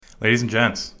Ladies and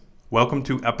gents, welcome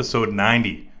to episode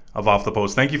 90 of Off the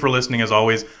Post. Thank you for listening as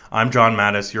always. I'm John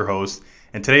Mattis, your host,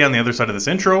 and today on the other side of this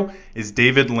intro is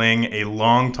David Ling, a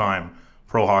longtime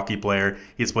pro hockey player.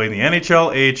 He's played in the NHL,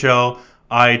 AHL,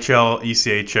 IHL,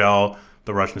 ECHL,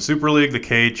 the Russian Super League, the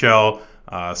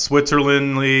KHL,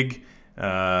 Switzerland League, the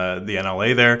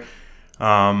NLA there,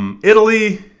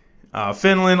 Italy,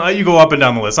 Finland. You go up and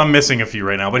down the list. I'm missing a few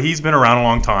right now, but he's been around a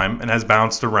long time and has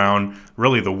bounced around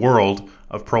really the world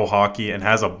of pro hockey and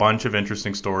has a bunch of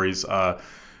interesting stories.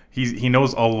 He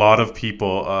knows a lot of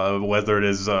people, whether it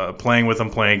is playing with them,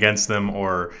 playing against them,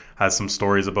 or has some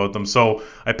stories about them. So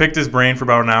I picked his brain for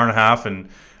about an hour and a half, and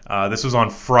this was on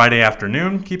Friday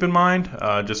afternoon, keep in mind,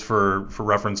 just for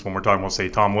reference when we're talking about, say,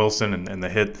 Tom Wilson and the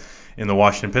hit in the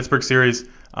Washington-Pittsburgh series.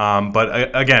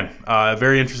 But again, a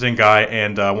very interesting guy,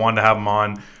 and wanted to have him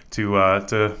on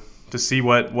to see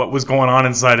what was going on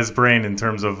inside his brain in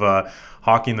terms of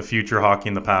hockey in the future, hockey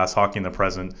in the past, hockey in the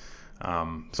present.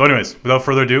 So anyways, without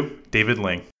further ado, David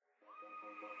Ling.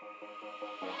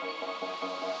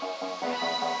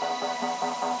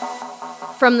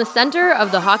 From the center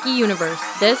of the hockey universe,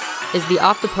 this is the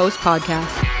Off the Post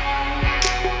podcast.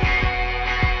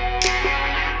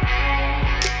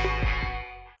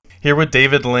 Here with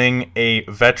David Ling, a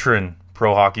veteran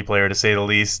pro hockey player to say the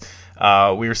least.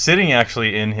 We were sitting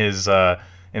actually in his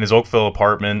Oakville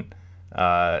apartment,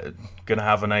 gonna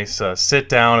have a nice sit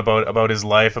down about his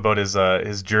life, about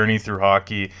his journey through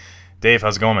hockey. Dave,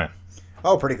 how's it going, man?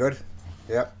 Oh, pretty good.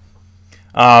 Yep.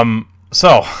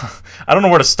 So I don't know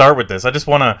where to start with this. I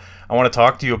want to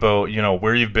talk to you about,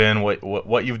 where you've been,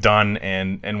 what you've done,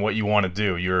 and what you want to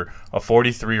do. You're a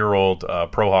 43-year-old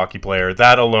pro hockey player.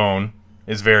 That alone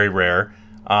is very rare.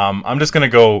 I'm just gonna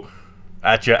go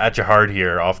at you hard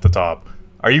here off the top.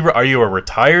 Are you a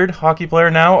retired hockey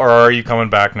player now, or are you coming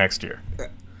back next year?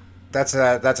 That's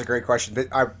a great question.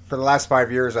 For the last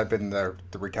 5 years, I've been the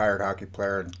retired hockey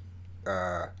player,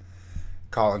 and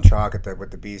Colin Chalk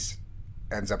with the Beast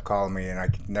ends up calling me, and I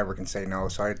never can say no.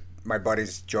 So my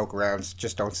buddies joke around,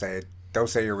 just don't say it. Don't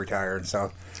say you're retired.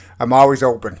 So I'm always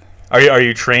open. Are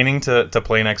you training to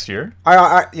play next year?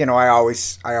 I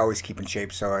always keep in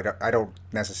shape. So I don't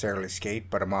necessarily skate,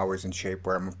 but I'm always in shape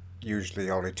where I'm usually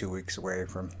only 2 weeks away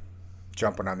from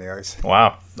jumping on the ice.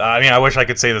 Wow. I mean, I wish I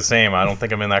could say the same. I don't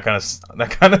think I'm in that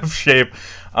kind of shape.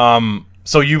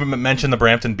 So you mentioned the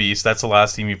Brampton Beast. That's the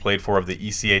last team you played for of the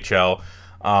ECHL.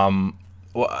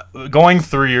 Going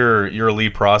through your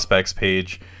elite prospects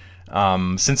page,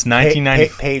 since 1990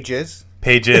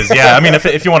 pages. Yeah. I mean,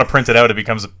 if you want to print it out, it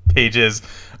becomes pages.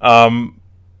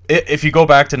 If you go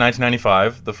back to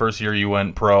 1995, the first year you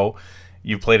went pro,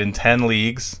 you played in 10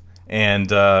 leagues,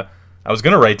 and I was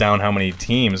going to write down how many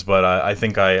teams, but I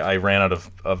think I ran out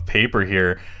of paper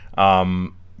here.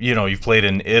 You've played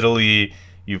in Italy,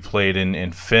 you've played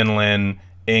in Finland,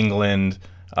 England,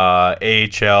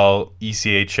 AHL,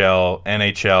 ECHL,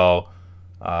 NHL,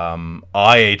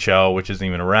 IHL, which isn't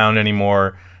even around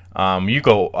anymore. You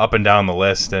go up and down the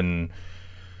list, and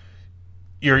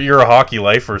you're a hockey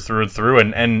lifer through and through,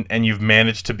 and you've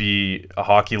managed to be a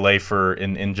hockey lifer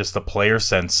in just the player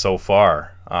sense so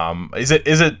far. Is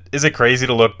it crazy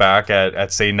to look back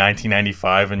at say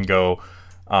 1995 and go,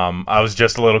 I was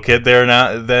just a little kid there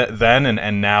then,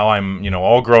 and now I'm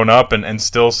all grown up and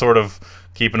still sort of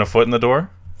keeping a foot in the door?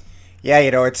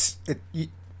 Yeah,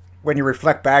 when you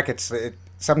reflect back,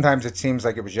 sometimes it seems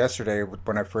like it was yesterday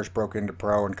when I first broke into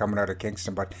pro and coming out of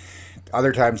Kingston, but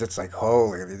other times it's like,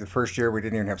 holy, the first year we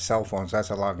didn't even have cell phones. That's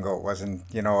how long ago it was. And,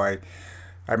 I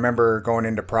remember going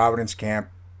into Providence camp,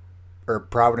 or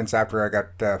Providence after I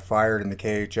got fired in the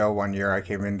KHL one year. I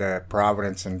came into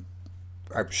Providence and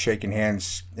I was shaking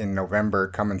hands in November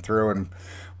coming through, and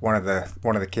one of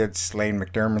the kids, Lane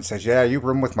McDermott, says, "Yeah, you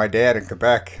room with my dad in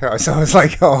Quebec." So I was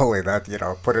like, holy,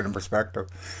 that, put it in perspective.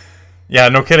 Yeah,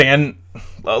 no kidding. And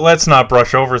let's not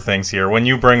brush over things here. When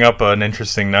you bring up an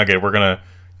interesting nugget, we're going to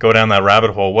go down that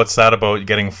rabbit hole. What's that about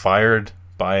getting fired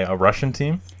by a Russian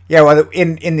team? Yeah, well,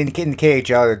 in the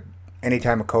KHL,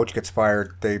 anytime a coach gets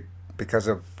fired, because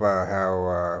of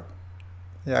how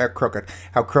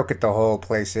crooked the whole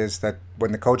place is, that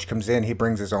when the coach comes in, he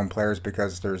brings his own players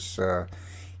because there's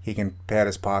he can pad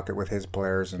his pocket with his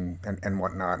players and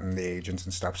whatnot, and the agents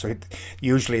and stuff. So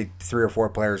usually 3 or 4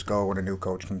 players go when a new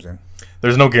coach comes in.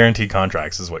 There's no guaranteed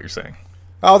contracts, is what you're saying.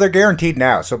 Oh, they're guaranteed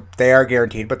now. So they are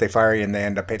guaranteed, but they fire you and they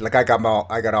end up paid. Like I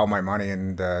got all my money,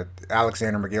 and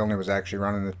Alexander McGillney was actually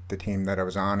running the team that I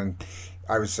was on, and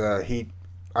I was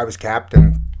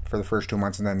captain for the first 2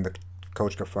 months, and then the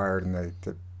coach got fired and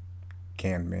they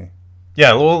canned me.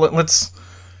 Yeah, well, let's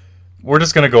we're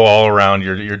just going to go all around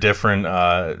your different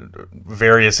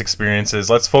various experiences.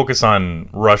 Let's focus on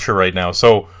Russia right now.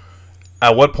 So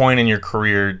at what point in your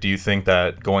career do you think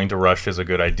that going to Russia is a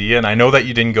good idea? And I know that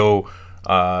you didn't go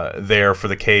there for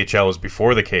the KHL, it was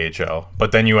before the KHL,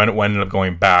 but then you ended up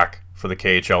going back for the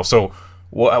KHL. So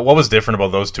what was different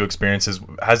about those two experiences?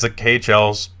 Has the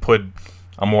KHL put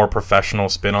a more professional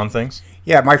spin on things?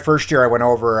 Yeah, my first year I went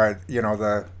over,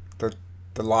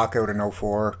 the lockout in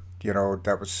 '04.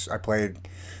 I played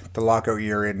the lockout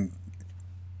year in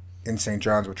St.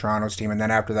 John's with Toronto's team, and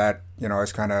then after that, I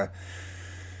was kind of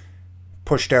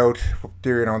pushed out.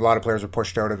 A lot of players were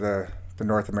pushed out of the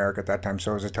North America at that time,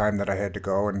 so it was a time that I had to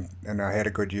go, and I had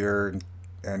a good year,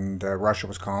 and Russia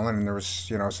was calling, and there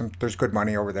was there's good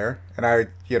money over there, and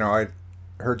I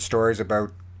heard stories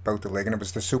about the league, and it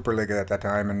was the Super League at that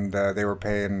time, and they were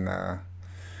paying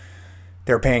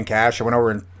cash. I went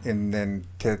over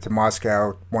to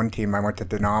Moscow. One team, I went to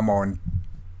Dynamo, and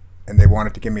they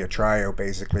wanted to give me a tryout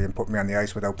basically and put me on the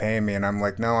ice without paying me, and I'm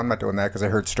like, no, I'm not doing that, because I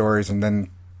heard stories. And then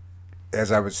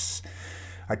as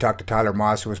I talked to Tyler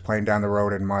Moss, who was playing down the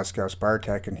road in Moscow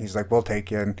Spartak, and he's like, we'll take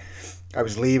you. And I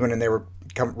was leaving, and they were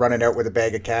running out with a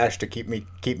bag of cash to keep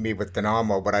me with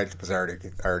Dynamo, but I was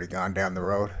already gone down the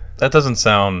road. That doesn't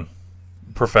sound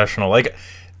professional. Like,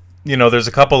 there's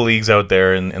a couple leagues out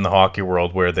there in the hockey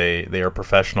world where they are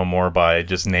professional more by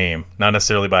just name, not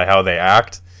necessarily by how they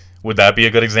act. Would that be a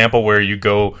good example where you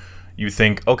go, you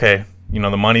think, okay,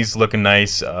 the money's looking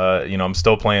nice, I'm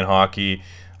still playing hockey,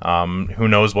 who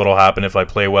knows what'll happen if I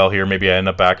play well here, maybe I end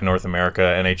up back in North America,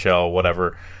 NHL,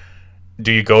 whatever.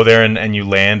 Do you go there and you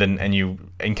land and you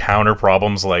encounter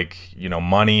problems like,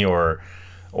 money or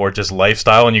just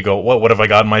lifestyle, and you go, what have I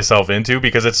gotten myself into?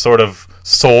 Because it's sort of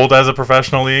sold as a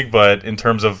professional league, but in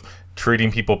terms of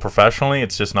treating people professionally,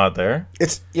 it's just not there.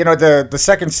 It's the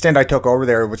second stint I took over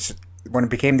there, which when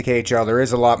it became the KHL, there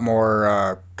is a lot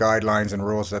more guidelines and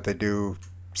rules that they do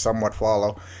somewhat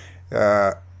follow.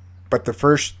 But the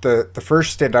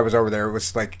first stint I was over there,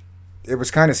 it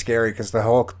was kind of scary, because the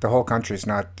whole country's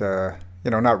not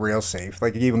not real safe.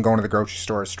 Like, even going to the grocery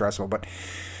store is stressful. But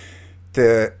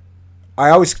I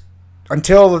always,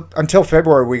 until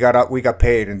February, we got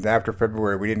paid, and after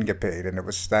February we didn't get paid, and that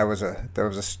was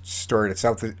a story in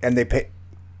itself. And they pay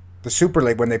the Super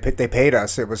League when they paid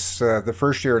us. It was the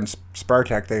first year in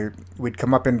Spartak. We'd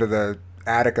come up into the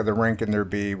attic of the rink, and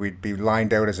we'd be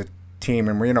lined out as a team,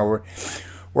 and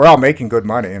we're all making good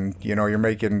money, and you're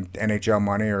making NHL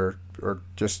money or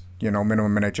just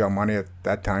minimum NHL money at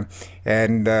that time,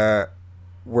 and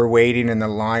we're waiting in the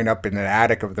line up in the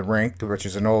attic of the rink, which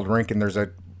is an old rink, and there's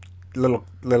a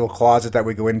little closet that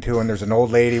we go into, and there's an old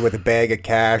lady with a bag of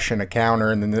cash and a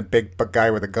counter, and then the big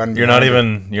guy with a gun.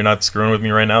 You're not screwing with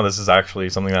me right now. This is actually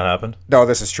something that happened. No,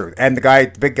 this is true. And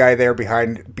the big guy there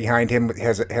behind him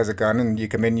has a gun, and you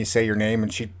come in, you say your name,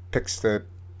 and she picks the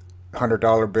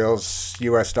 $100 bills,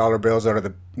 US dollar bills, out of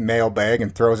the mail bag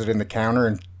and throws it in the counter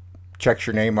and checks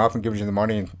your name off and gives you the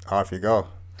money, and off you go.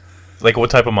 Like, what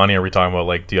type of money are we talking about?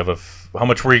 Like, do you have how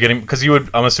much were you getting? Because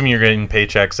I'm assuming you're getting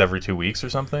paychecks every 2 weeks or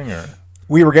something, or?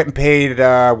 We were getting paid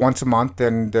once a month,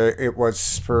 and it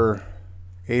was for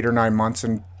 8 or 9 months.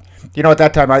 And at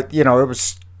that time, it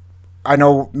was. I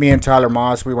know me and Tyler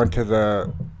Moss, we went to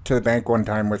the bank one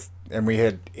time and we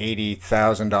had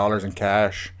 $80,000 in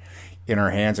cash in our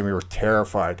hands, and we were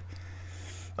terrified.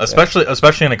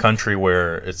 Especially in a country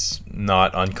where it's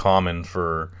not uncommon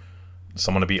for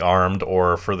someone to be armed,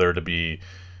 or for there to be,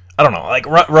 I don't know, like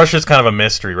Russia's kind of a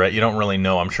mystery, right? You don't really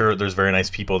know. I'm sure there's very nice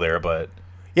people there, but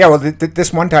yeah. Well,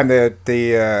 this one time it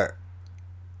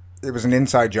was an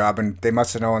inside job, and they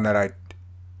must have known that I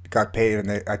got paid, and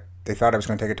they thought I was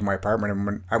going to take it to my apartment. And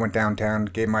when I went downtown,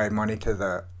 gave my money to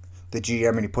the GM,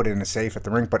 and he put it in a safe at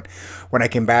the rink. But when I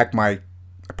came back, my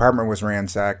apartment was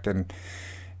ransacked, and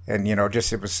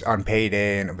just, it was on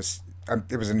payday, and it was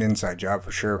an inside job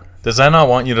for sure. Does that not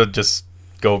want you to just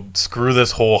go, screw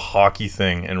this whole hockey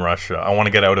thing in Russia? I want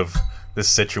to get out of this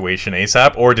situation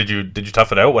ASAP, or did you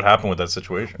tough it out? What happened with that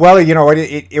situation? Well,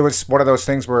 it was one of those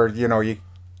things where the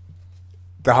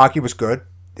hockey was good,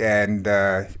 and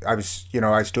I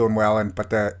was doing well, but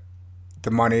the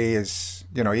money is,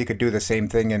 you could do the same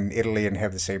thing in Italy and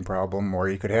have the same problem, or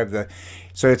you could have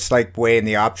so it's like weighing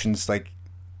the options, like,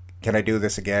 can I do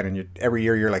this again? And every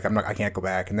year you're like, I can't go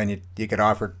back. And then you get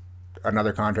offered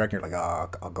another contract, and you're like,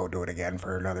 oh, I'll go do it again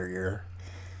for another year.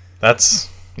 I guess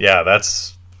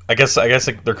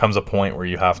there comes a point where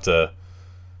you have to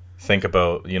think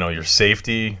about, your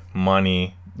safety,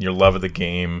 money, your love of the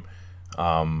game,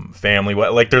 family.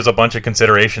 Like, there's a bunch of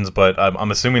considerations, but I'm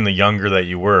assuming the younger that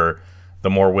you were, the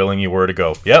more willing you were to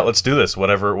go, yeah, let's do this,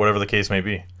 whatever the case may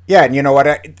be. Yeah, and you know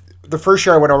what? The first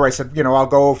year I went over, I said, I'll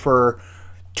go for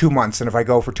 2 months, and if I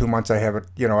go for 2 months, I have it.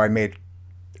 I made,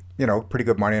 pretty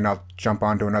good money, and I'll jump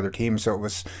onto another team. So it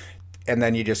was, and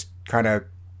then you just kind of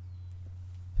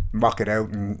muck it out,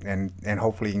 and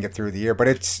hopefully you can get through the year. But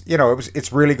it's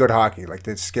it's really good hockey. Like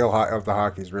the skill of the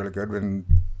hockey is really good, and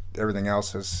everything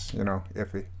else is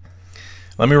iffy.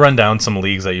 Let me run down some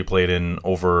leagues that you played in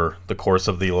over the course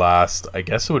of the last, I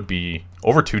guess it would be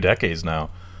over 2 decades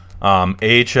now. AHL,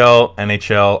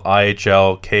 NHL,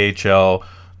 IHL, KHL,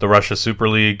 the Russia Super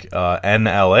League,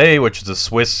 NLA, which is a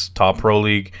Swiss top pro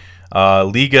league,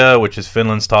 Liga, which is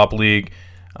Finland's top league,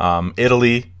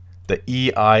 Italy, the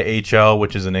EIHL,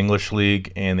 which is an English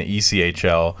league, and the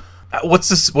ECHL.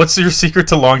 What's your secret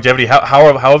to longevity?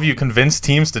 How have you convinced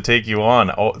teams to take you on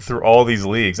through all these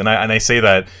leagues? And I say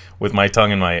that with my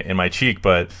tongue in my cheek,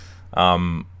 but are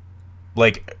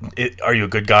you a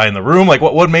good guy in the room? Like,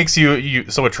 what makes you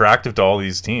so attractive to all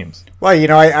these teams? Well,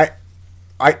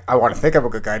 I want to think I'm a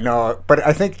good guy. No, but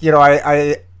I think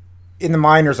I in the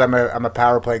minors I'm a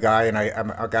power play guy, and I'm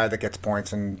a guy that gets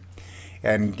points, and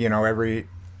every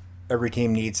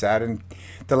team needs that. And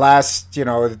the last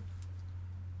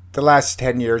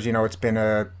 10 years, it's been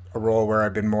a role where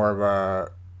I've been more of a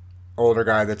older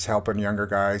guy that's helping younger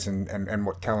guys and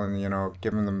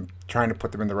giving them, trying to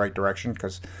put them in the right direction,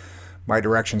 because my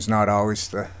direction's not always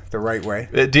the right way.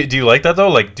 Do you like that, though?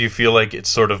 Like, do you feel like it's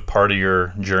sort of part of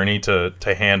your journey to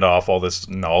hand off all this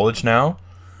knowledge now?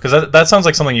 Because that sounds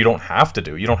like something you don't have to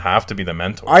do. You don't have to be the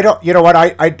mentor. I don't. You know what?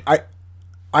 I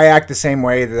act the same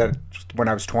way that when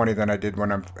I was 20 than I did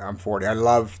when I'm 40. I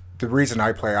love the reason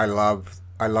I play. I love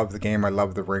the game. I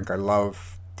love the rink. I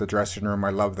love the dressing room. I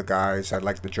love the guys. I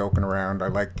like the joking around. I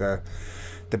like the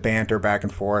banter back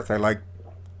and forth. I like,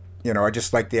 I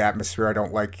just like the atmosphere. I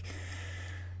don't like,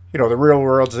 the real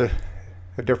world's a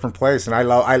different place, and I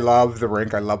love the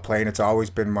rink. I love playing. It's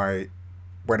always been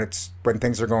when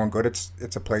things are going good,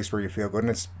 it's a place where you feel good, and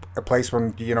it's a place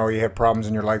when you have problems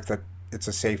in your life that it's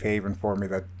a safe haven for me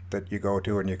that you go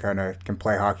to, and you kind of can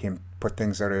play hockey and put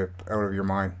things out of your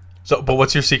mind. So, but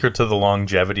what's your secret to the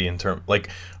longevity in terms? Like,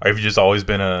 have you just always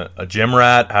been a gym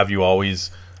rat? Have you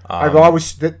always? I'm old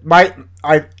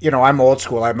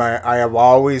school. I have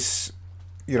always,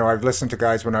 I've listened to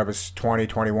guys when I was 20,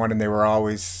 21, and they were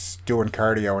always doing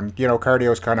cardio, and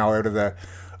cardio is kind of out of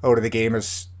the game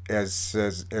as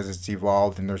it's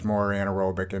evolved, and there's more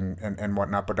anaerobic and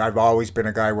whatnot. But I've always been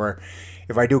a guy where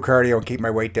if I do cardio and keep my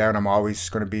weight down, I'm always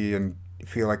going to be and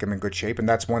feel like I'm in good shape, and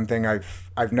that's one thing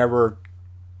I've never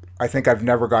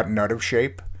gotten out of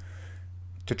shape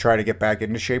to try to get back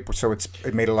into shape. So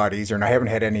it made it a lot easier, and I haven't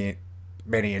had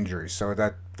many injuries. So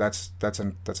that's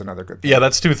another good thing. Yeah,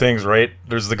 that's two things, right?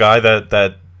 There's the guy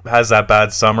that has that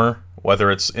bad summer,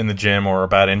 whether it's in the gym or a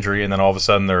bad injury, and then all of a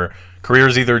sudden their career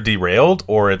is either derailed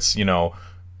or it's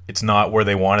it's not where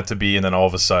they want it to be, and then all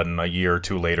of a sudden a year or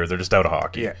two later they're just out of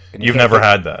hockey. Yeah, you've never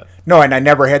had that. No, and I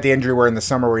never had the injury where in the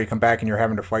summer where you come back and you're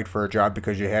having to fight for a job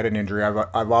because you had an injury.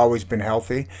 I've always been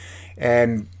healthy,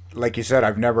 and like you said,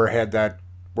 I've never had that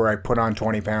where I put on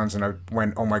 20 pounds and I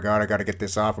went, oh my God, I got to get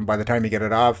this off, and by the time you get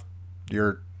it off,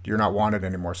 you're not wanted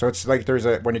anymore. So it's like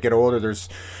when you get older, there's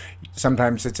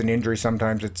sometimes it's an injury,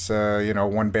 sometimes it's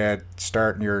one bad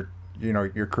start and your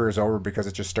career's over because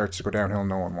it just starts to go downhill and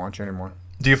no one wants you anymore.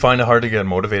 Do you find it hard to get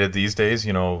motivated these days,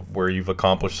 where you've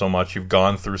accomplished so much, you've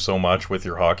gone through so much with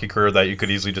your hockey career that you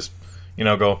could easily just,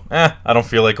 go, I don't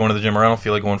feel like going to the gym, or I don't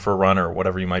feel like going for a run, or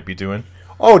whatever you might be doing?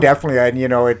 Oh, definitely. And,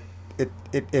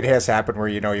 it has happened where,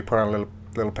 you put on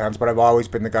little pounds, but I've always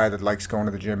been the guy that likes going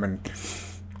to the gym, and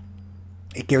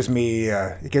it gives me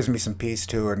some peace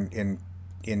too in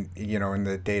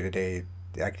the day-to-day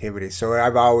activities. So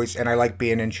I've always, and I like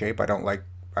being in shape. I don't like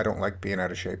being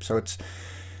out of shape. So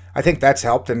I think that's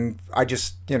helped, and I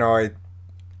just,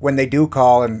 when they do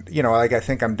call, and, I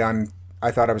think I'm done.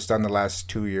 I thought I was done the last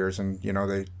 2 years, and,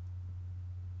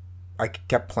 I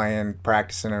kept playing,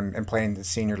 practicing, and playing the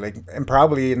senior league, and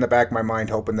probably in the back of my mind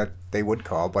hoping that they would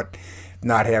call, but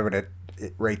not having it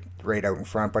right out in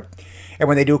front. And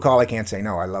when they do call, I can't say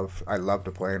no. I love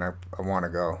to play, and I want to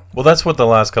go. Well, that's what the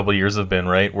last couple of years have been,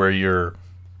 right? Where you're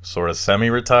sort of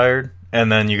semi-retired, and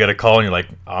then you get a call and you're like,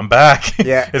 I'm back.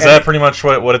 Yeah. Is that pretty much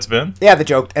what it's been? Yeah,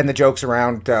 the jokes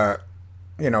around, at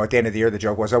the end of the year, the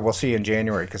joke was, oh, we'll see you in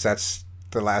January, because that's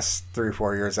the last 3 or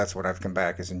 4 years. That's when I've come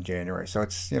back, is in January. So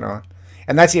it's,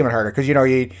 and that's even harder, because,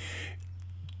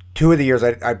 2 of the years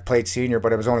I played senior,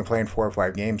 but I was only playing 4 or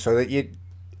 5 games. So that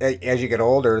as you get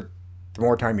older, the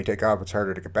more time you take off, it's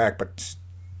harder to get back. But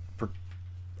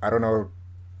I don't know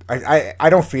I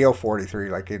don't feel 43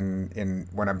 like in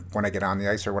when I get on the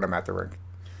ice or when I'm at the rink.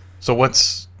 So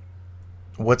what's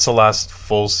the last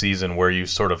full season where you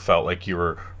sort of felt like you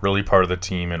were really part of the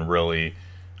team and really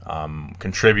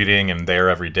contributing and there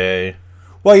every day?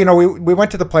 Well, we went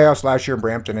to the playoffs last year in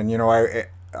Brampton, and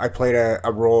I played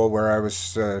a role where I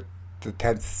was the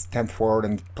 10th forward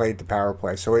and played the power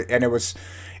play. So it was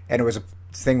a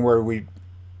thing where we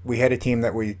had a team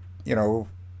that we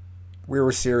were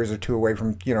a series or two away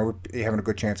from having a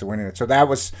good chance of winning it. So that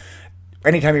was,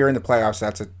 anytime you're in the playoffs,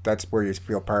 that's where you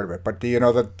feel part of it. But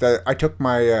I took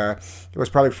my it was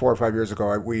probably 4 or 5 years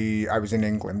ago. I was in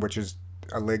England, which is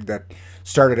a league that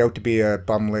started out to be a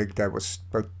bum league that was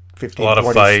about 15, a lot 20,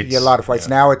 of fights. Yeah, a lot of fights.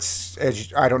 Yeah. Now it's,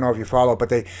 I don't know if you follow,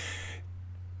 but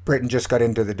Britain just got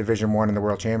into the Division 1 in the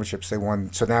World Championships. They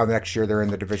won, so now next year they're in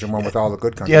the Division 1 with all the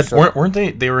good countries. Yeah, so, weren't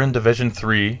they? They were in Division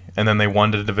 3, and then they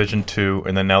won to Division 2,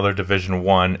 and then now they're Division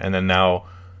 1, and then now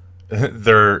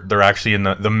they're actually in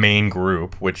the main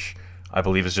group, which I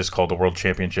believe is just called the World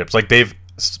Championships. Like, they've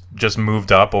just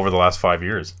moved up over the last 5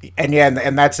 years. And yeah,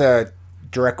 and that's a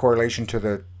direct correlation to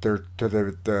the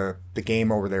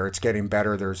game over there. It's getting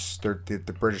better.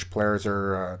 The British players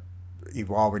are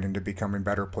evolving into becoming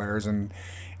better players, and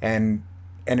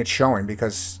it's showing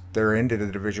because they're into the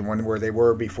Division 1 where they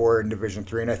were before in Division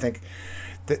 3. And I think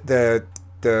the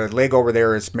league over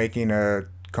there is making a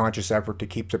conscious effort to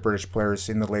keep the British players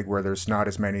in the league where there's not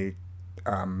as many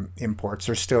imports.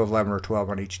 There's still 11 or 12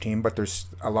 on each team, but there's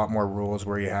a lot more rules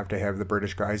where you have to have the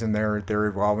British guys, and they're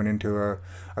evolving into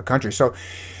a country. So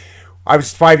I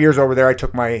was 5 years over there. I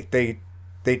took my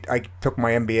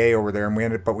MBA over there, and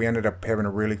we ended up having a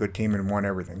really good team and won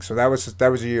everything. So that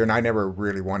was a year, and I never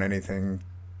really won anything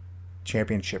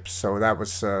championships. So that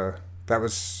was a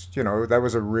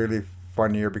really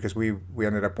fun year because we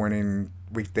ended up winning.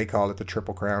 They called it the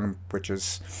Triple Crown, which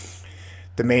is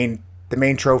the main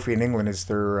trophy in England is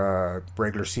their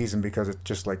regular season, because it's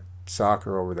just like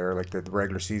soccer over there. Like the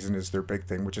regular season is their big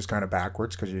thing, which is kind of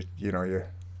backwards because you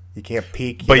can't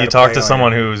peak. But you talk to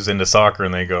someone who's into soccer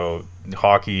and they go,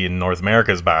 hockey in North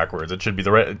America is backwards. It should be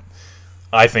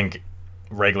I think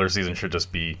regular season should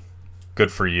just be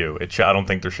good for you. I don't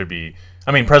think there should be.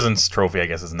 I mean, President's Trophy, I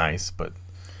guess, is nice, but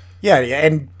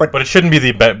but it shouldn't be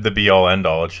the be all end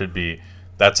all. It should be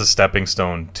that's a stepping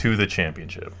stone to the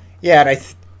championship. Yeah,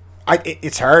 and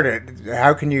it's hard.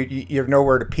 How can you have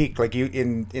nowhere to peak? Like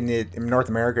in North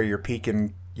America, you're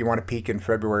peaking. You want to peak in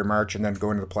February, March, and then go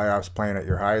into the playoffs playing at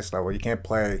your highest level. You can't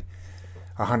play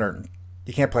 100.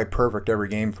 You can't play perfect every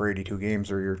game for 82 games,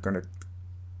 or you're going to.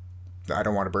 I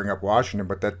don't want to bring up Washington,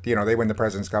 but they win the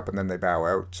President's Cup and then they bow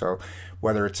out. So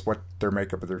whether it's what their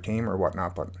makeup of their team or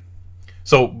whatnot,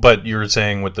 but you're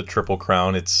saying with the Triple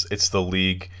Crown, it's the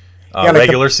league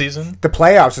regular season. The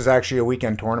playoffs is actually a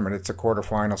weekend tournament. It's a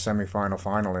quarterfinal, semifinal,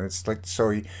 final, and it's like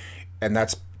so. And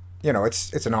that's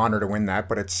it's an honor to win that,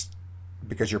 but it's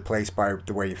because you're placed by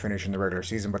the way you finish in the regular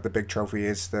season. But the big trophy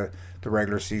is the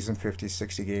regular season, 50,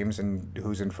 60 games, and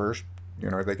who's in first,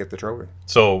 they get the trophy.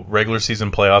 So regular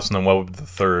season, playoffs, and then what would be the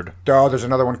third? Oh, there's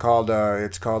another one called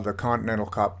it's called the Continental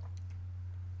Cup,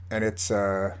 and it's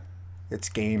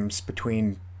games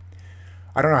between.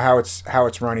 I don't know how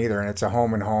it's run either, and it's a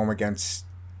home and home against.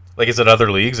 Like, is it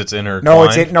other leagues? It's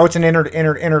intertwined? No, it's an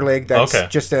inter league. That's okay.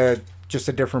 just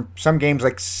a different. Some games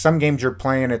you're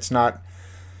playing, it's not.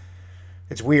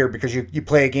 It's weird because you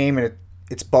play a game and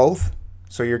it's both,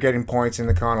 so you're getting points in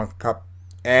the Continental Cup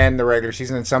and the regular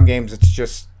season. And some games it's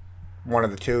just one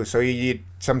of the two. So you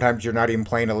sometimes you're not even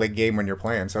playing a league game when you're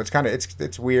playing. So it's kind of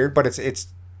it's weird, but it's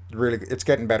really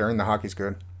getting better, and the hockey's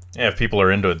good. Yeah, if people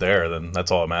are into it there, then that's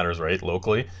all that matters, right?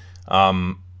 Locally,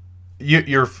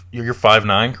 you're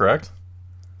 5'9", correct?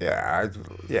 Yeah.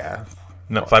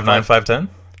 No, 5'9", 5'10".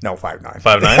 No, 5'9".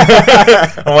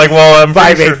 5'9". I'm like, well, I'm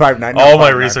 5'8", 5'9". All my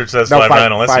research says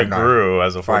 5'9", unless you grew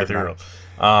as a 43-year-old.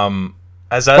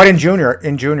 But in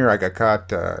junior, I got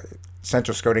caught.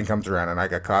 Central Scouting comes around, and I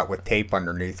got caught with tape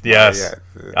underneath. Yes,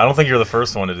 I don't think you're the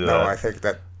first one to do that. No, I think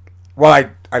that.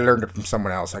 Well, I learned it from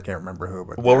someone else. I can't remember who.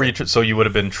 But what were you? So you would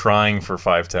have been trying for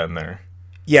 5'10" there.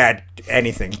 Yeah,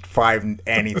 anything,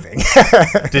 anything.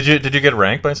 Did you get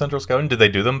ranked by Central Scouting? Did they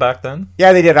do them back then?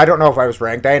 Yeah, they did. I don't know if I was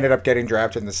ranked. I ended up getting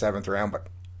drafted in the 7th round, but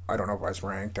I don't know if I was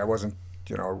ranked. I wasn't,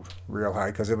 real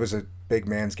high because it was a big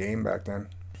man's game back then.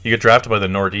 You get drafted by the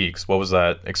Nordiques. What was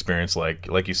that experience like?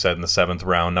 Like you said, in the 7th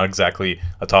round, not exactly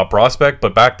a top prospect,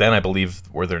 but back then I believe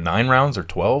were there 9 rounds or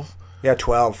 12? Yeah,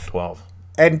 12. 12.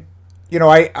 And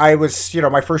I was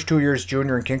my first 2 years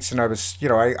junior in Kingston. I was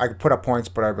I put up points,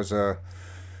 but I was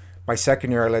my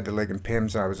second year I led the league in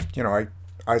PIMS, and I was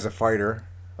I was a fighter.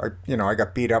 I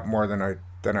got beat up more than I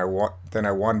then I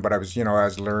won. But I was I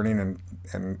was learning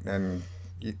and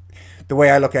the way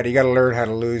I look at it, you got to learn how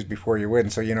to lose before you win.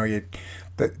 So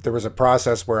there was a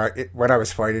process where when I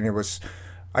was fighting,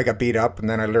 I got beat up, and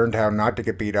then I learned how not to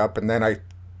get beat up, and then I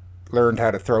learned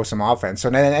how to throw some offense. So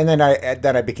then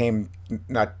I became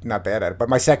not bad at it. But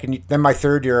my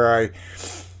third year,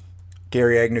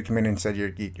 Gary Agnew came in and said,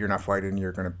 "You're not fighting.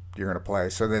 You're gonna play."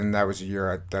 So then that was the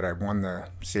year that I won the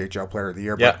CHL Player of the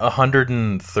Year. Yeah,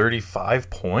 135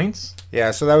 points.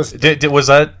 Yeah, so that was. Was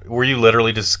that? Were you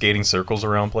literally just skating circles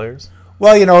around players?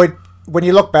 Well, when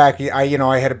you look back, I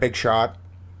had a big shot.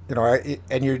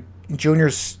 And you're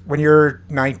juniors when you're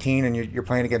 19 and you're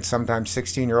playing against sometimes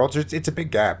 16-year-olds. It's a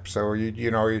big gap. So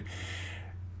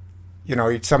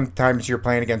sometimes you're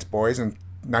playing against boys and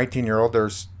 19-year-old.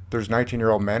 There's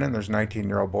 19-year-old men and there's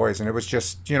 19-year-old boys, and it was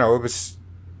just it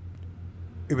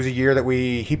was a year that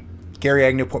Gary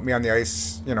Agnew put me on the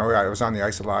ice. I was on the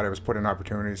ice a lot. I was put in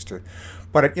opportunities to,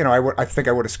 but I think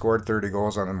I would have scored 30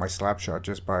 goals on my slap shot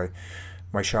just by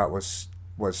my shot was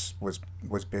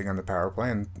big on the power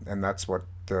play, and that's what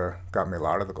got me a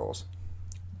lot of the goals.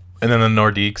 And then the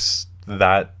Nordiques,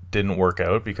 that didn't work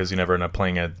out because you never ended up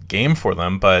playing a game for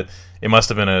them, but it must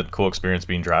have been a cool experience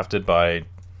being drafted by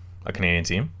a Canadian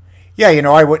team. Yeah,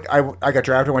 I got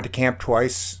drafted, went to camp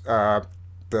twice.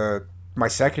 My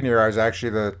second year, I was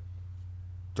actually the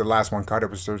last one cut.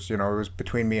 It was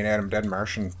between me and Adam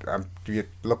Denmarsh, and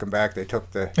looking back, they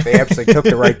absolutely took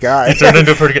the right guy. He turned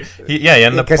into a pretty good. He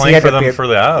ended up playing for them for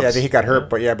the Avs. Yeah, he got hurt,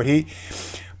 but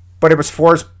it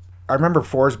was I remember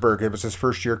Forsberg. It was his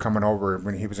first year coming over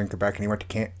when he was in Quebec, and he went to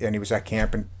camp, and he was at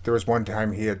camp, and there was one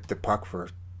time he had the puck for,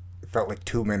 it felt like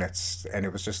 2 minutes, and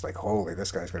it was just like, holy,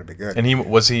 this guy's going to be good. And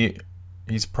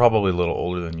he's probably a little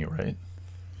older than you, right?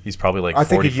 He's probably like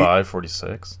 45,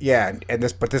 46. Yeah,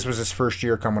 but this was his first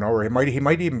year coming over. He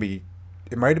might even be.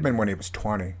 It might have been when he was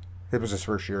 20. It was his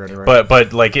first year anyway.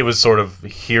 But like it was sort of,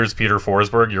 here's Peter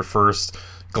Forsberg, your first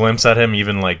glimpse at him.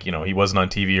 Even like he wasn't on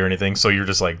TV or anything, so you're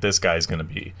just like, this guy's gonna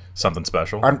be something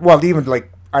special. Well, even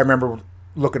like I remember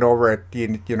looking over at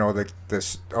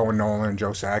this Owen Nolan and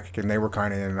Joe Sakic, and they were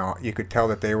kind of in awe. You could tell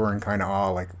that they were in kind of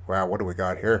awe, like, wow, what do we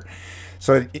got here?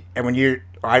 So and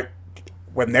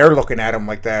when they're looking at him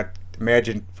like that,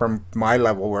 imagine from my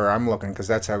level where I'm looking, because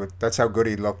that's how good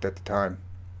he looked at the time.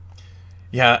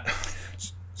 Yeah.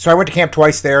 So I went to camp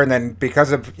twice there, and then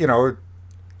because of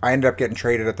I ended up getting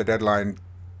traded at the deadline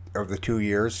of the 2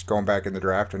 years, going back in the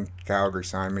draft, and Calgary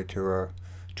signed me to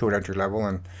an entry level,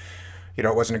 and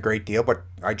it wasn't a great deal, but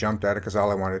I jumped at it because all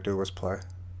I wanted to do was play.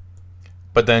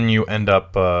 But then you end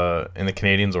up in the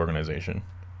Canadiens organization.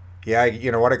 Yeah,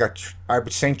 you know what? I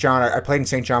was St. John. I played in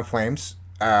St. John Flames.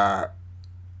 Back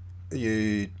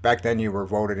then you were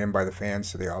voted in by the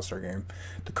fans to the All-Star game.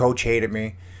 The coach hated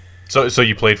me. So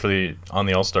you played on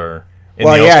the All-Star.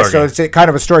 So it's kind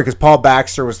of a story because Paul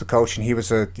Baxter was the coach, and he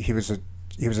was a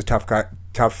tough guy,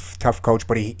 tough coach,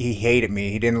 but he hated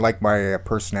me. He didn't like my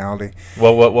personality.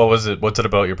 Well, what was it? What's it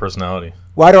about your personality?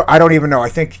 Well, I don't even know. I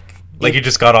think you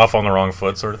just got off on the wrong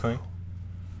foot, sort of thing.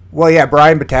 Well, yeah,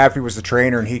 Brian Bataffy was the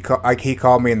trainer, and he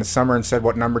called me in the summer and said,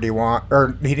 "What number do you want?"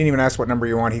 Or he didn't even ask what number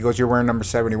you want. He goes, "You're wearing number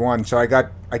 71." So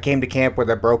I came to camp with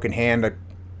a broken hand,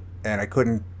 and I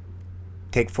couldn't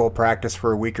take full practice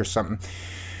for a week or something.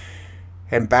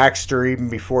 And Baxter, even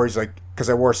before, he's like, because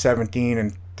I wore 17,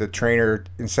 and the trainer,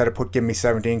 instead of giving me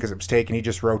 17 because it was taken, he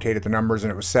just rotated the numbers,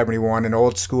 and it was 71. And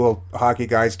old school hockey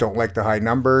guys don't like the high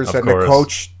numbers. Of and course. The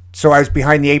coach, so I was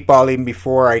behind the 8 ball even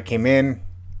before I came in.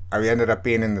 I ended up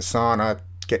being in the sauna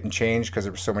getting changed because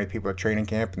there were so many people at training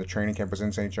camp, and the training camp was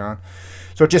in St. John.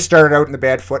 So it just started out in the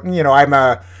bad foot. And,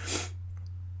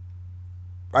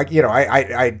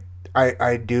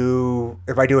 I do,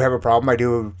 if I do have a problem, I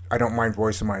don't mind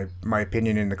voicing my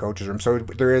opinion in the coach's room. So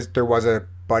there was a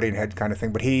butting head kind of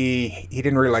thing, but he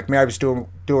didn't really like me. I was doing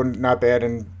not bad,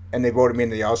 and they voted me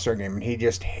into the All-Star game, and he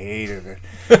just hated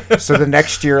it. So the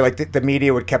next year, like the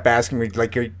media would kept asking me,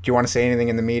 like, do you want to say anything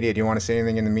in the media? Do you want to say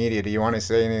anything in the media? Do you want to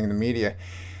say anything in the media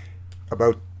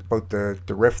about the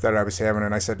rift that I was having?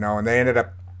 And I said no, and I ended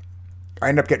up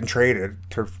getting traded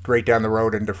to right down the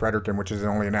road into Fredericton, which is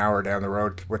only an hour down the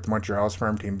road, with Montreal's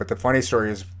farm team. But the funny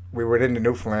story is we were into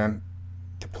Newfoundland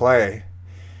to play,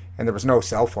 and there was no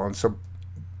cell phone. So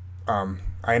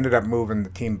I ended up moving the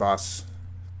team bus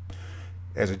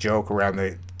as a joke around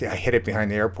I hid it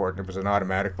behind the airport, and it was an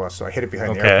automatic bus. So I hid it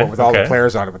behind the airport with all the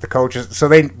players on it, with the coaches.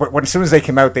 So as soon as they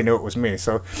came out, they knew it was me.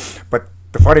 So, but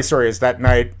the funny story is that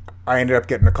night I ended up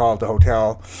getting a call at the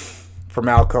hotel from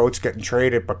Al Coates getting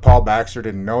traded, but Paul Baxter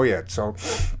didn't know yet. So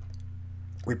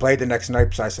we played the next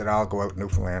night, so I said, I'll go out in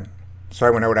Newfoundland. So I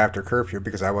went out after curfew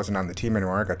because I wasn't on the team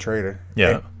anymore. I got traded.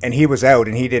 Yeah. And he was out,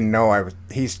 and he didn't know I was.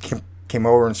 He came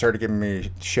over and started giving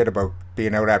me shit about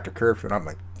being out after curfew, and I'm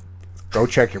like, go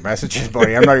check your messages,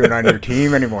 buddy. I'm not even on your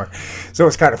team anymore. So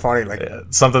it's kind of funny. Like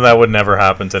something that would never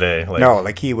happen today. Like, no,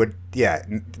 like he would,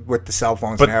 with the cell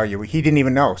phones now, he didn't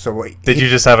even know. So did you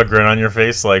just have a grin on your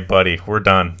face like, buddy, we're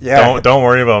done? Yeah. Don't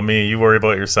worry about me. You worry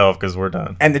about yourself because we're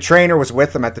done. And the trainer was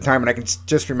with him at the time, and I can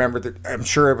just remember that. I'm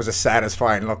sure it was a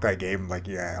satisfying look I gave him. Like,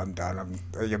 yeah, I'm done.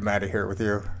 I'm out of here with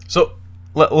you. So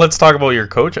let's talk about your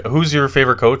coach. Who's your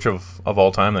favorite coach of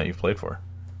all time that you've played for?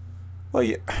 Well,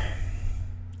 yeah.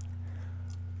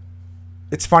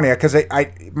 It's funny because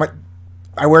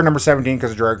I wear number 17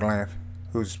 because of Gerard Gallant,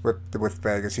 who's with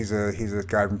Vegas. He's a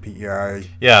guy from PEI.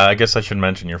 Yeah, I guess I should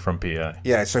mention you're from PEI.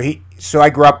 Yeah, so I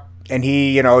grew up, and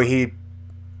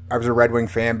I was a Red Wing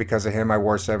fan because of him. I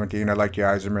wore 17. I liked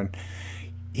Yzerman.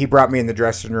 He brought me in the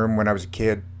dressing room when I was a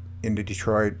kid into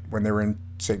Detroit when they were in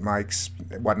St. Mike's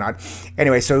and whatnot.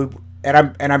 Anyway, so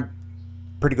and I'm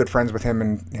pretty good friends with him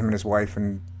and his wife,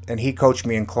 and he coached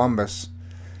me in Columbus.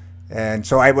 And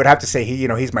so I would have to say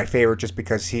he's my favorite just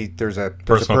because there's a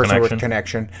personal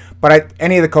connection. But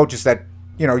any of the coaches that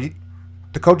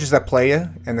the coaches that play you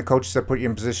and the coaches that put you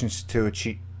in positions to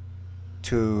achieve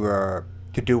to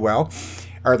do well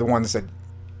are the ones that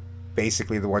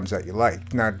basically the ones that you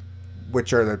like. Now,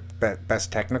 which are the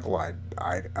best technical? I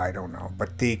don't know,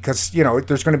 but because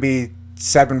there's going to be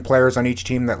 7 players on each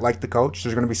team that like the coach.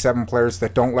 There's going to be 7 players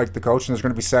that don't like the coach, and there's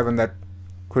going to be 7 that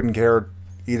couldn't care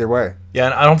either way. Yeah,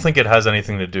 and I don't think it has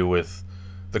anything to do with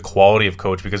the quality of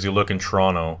coach because you look in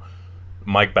Toronto,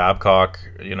 Mike Babcock,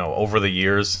 over the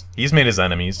years, he's made his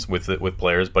enemies with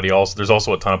players, but there's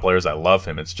also a ton of players that love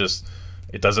him. It's just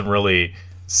it doesn't really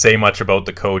say much about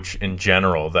the coach in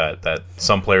general that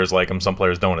some players like him, some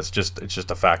players don't. It's just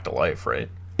a fact of life, right?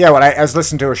 Yeah, well, I was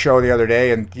listening to a show the other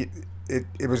day, and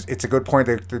it's a good point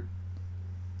that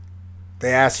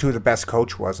they asked who the best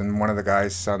coach was, and one of the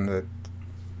guys on the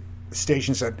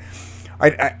station said,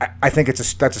 I think that's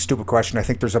a stupid question. I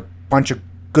think there's a bunch of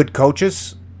good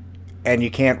coaches, and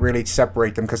you can't really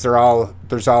separate them because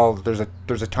there's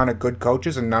a ton of good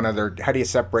coaches and none of their. How do you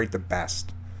separate the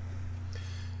best?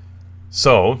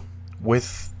 So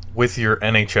with your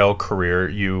NHL career,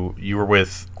 you were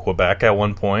with Quebec at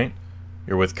one point.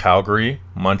 You're with Calgary,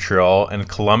 Montreal, and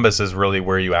Columbus is really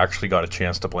where you actually got a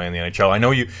chance to play in the NHL. I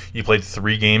know you played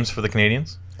 3 games for the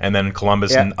Canadiens, and then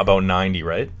Columbus in about 90,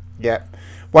 right? Yeah.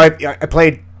 Well, I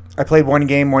played 1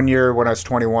 game 1 year when I was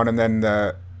 21, and then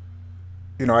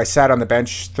I sat on the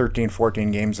bench 13,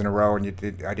 14 games in a row, and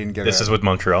I didn't get. This is with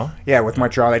Montreal. Yeah, with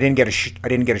Montreal, I didn't get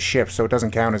a shift, so it doesn't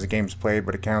count as a games played,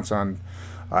 but it counts on.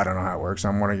 I don't know how it works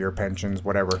on one of your pensions,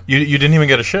 whatever. You didn't even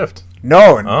get a shift.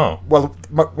 No. Well,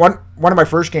 one of my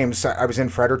first games, I was in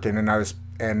Fredericton, and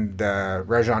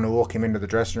Rajan Uhl came into the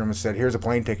dressing room and said, "Here's a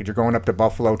plane ticket. You're going up to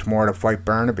Buffalo tomorrow to fight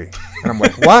Burnaby." And I'm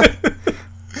like, "What?"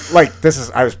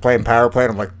 I was playing power play,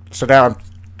 and I'm like, so now I'm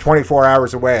 24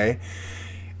 hours away,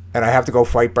 and I have to go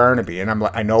fight Burnaby, and I'm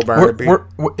like, I know Burnaby.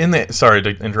 Sorry to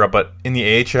interrupt, but in the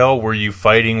AHL, were you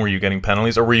fighting? Were you getting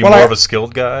penalties, or were you more of a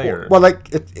skilled guy?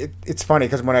 It's funny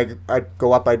because when I'd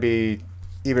go up, I'd be,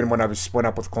 even when I went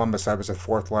up with Columbus, I was a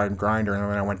 4th line grinder, and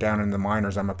when I went down in the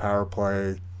minors, I'm a power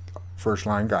play 1st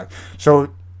line guy.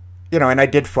 So, and I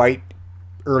did fight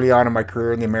early on in my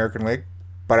career in the American League,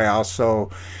 but I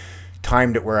also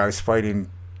timed it where I was fighting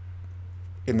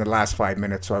in the last 5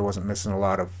 minutes, so I wasn't missing a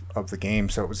lot of the game.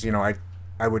 So it was,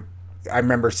 I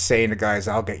remember saying to guys,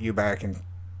 "I'll get you back and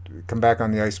come back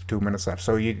on the ice with 2 minutes left,"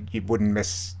 so you wouldn't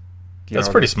miss. That's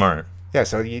pretty smart. Yeah,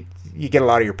 so you get a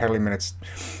lot of your penalty minutes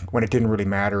when it didn't really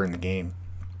matter in the game.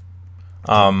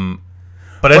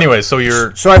 But anyway, so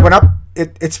I went up.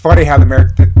 It's funny how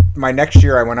my next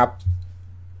year I went up.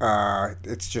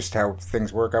 It's just how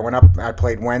things work. I went up. I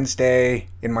played Wednesday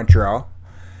in Montreal.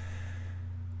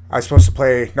 I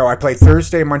played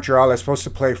Thursday in Montreal. I was supposed to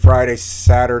play Friday,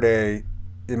 Saturday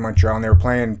in Montreal, and they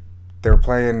were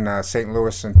playing St.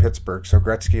 Louis and Pittsburgh. So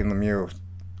Gretzky and Lemieux,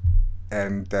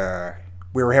 and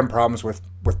we were having problems with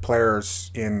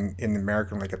players in the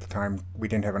American League at the time. We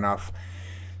didn't have enough,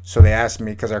 so they asked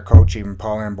me because our coach, even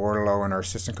Paul Ambordello, and our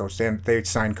assistant coach, they'd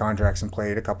signed contracts and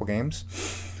played a couple games.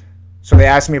 So they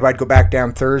asked me if I'd go back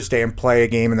down Thursday and play a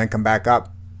game and then come back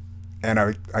up, and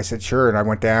I said sure, and I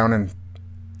went down, and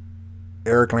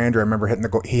Eric Landry, I remember hitting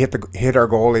he hit our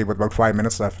goalie with about 5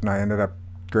 minutes left, and I ended up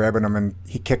grabbing him, and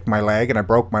he kicked my leg, and I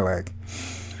broke my leg.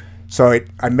 So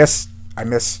I missed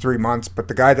 3 months, but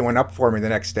the guy that went up for me the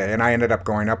next day, and I ended up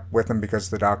going up with him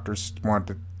because the doctors wanted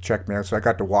to check me out, so I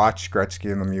got to watch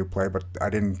Gretzky and Lemieux play, but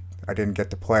I didn't I didn't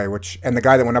get to play. And the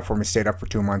guy that went up for me stayed up for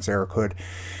 2 months. Eric Hood.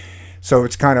 So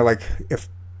it's kind of like if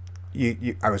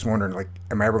I was wondering, like,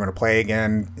 am I ever going to play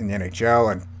again in the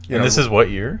NHL? And this is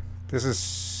what year? This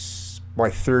is my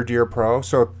third year pro.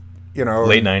 So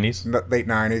late 90s, late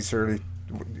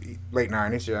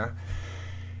 90s, yeah.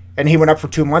 And he went up for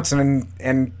 2 months, and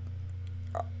I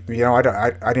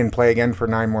didn't play again for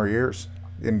 9 more years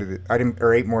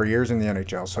or 8 more years in the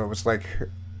NHL. So it was like,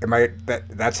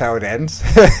 that's how it ends.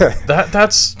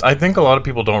 that's I think a lot of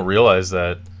people don't realize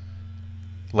that.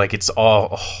 Like, it's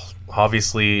all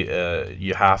obviously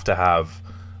you have to have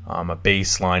a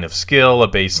baseline of skill, a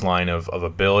baseline of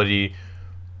ability,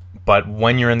 but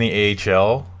when you're in the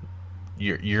AHL,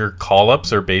 your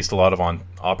call-ups are based a lot on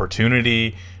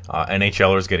opportunity,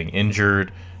 NHLers getting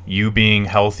injured, you being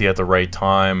healthy at the right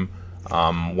time,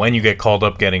 when you get called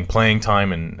up, getting playing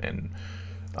time and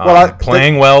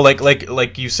playing well.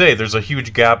 Like you say, there's a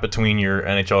huge gap between your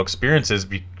NHL experiences,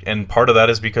 and part of that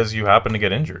is because you happen to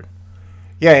get injured.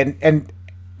 Yeah,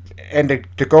 and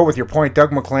to go with your point,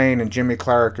 Doug McLean and Jimmy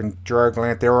Clark and Gerard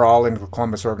Gallant, they were all in the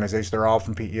Columbus organization. They're all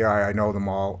from PEI. I know them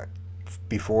all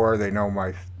before. They know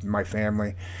my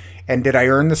family. And did I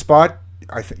earn the spot?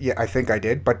 I think I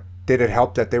did. But did it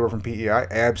help that they were from PEI?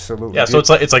 Absolutely. Yeah, so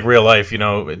it's like real life.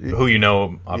 Who you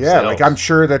know. Obviously yeah, like I'm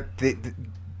sure that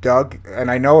Doug,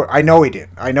 and I know he did.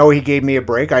 I know he gave me a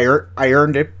break. I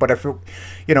earned it. But if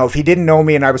he didn't know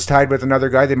me and I was tied with another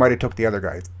guy, they might have took the other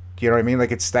guy. You know what I mean?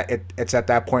 Like it's at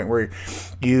that point where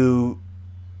you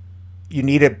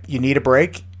need a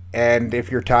break, and if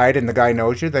you're tied and the guy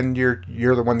knows you, then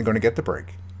you're the one that's going to get the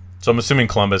break. So I'm assuming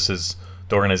Columbus is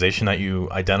the organization that you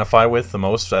identify with the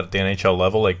most at the NHL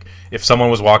level. Like if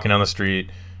someone was walking down the street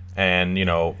and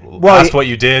asked what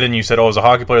you did, and you said, "Oh, I was a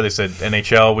hockey player," they said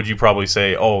NHL. Would you probably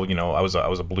say, "Oh, I was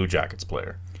a Blue Jackets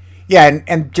player"? Yeah,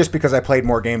 and just because I played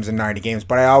more games than 90 games,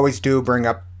 but I always do bring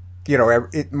up.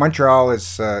 Montreal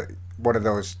is one of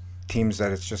those teams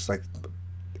that it's just like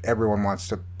everyone wants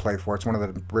to play for. It's one of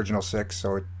the original 6,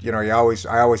 so I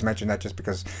always mention that just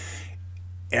because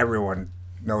everyone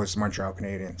knows Montreal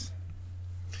Canadiens.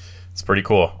 It's pretty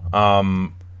cool.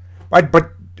 But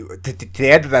to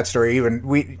add to that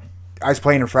story, I was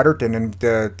playing in Fredericton, and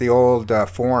the old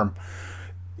Forum.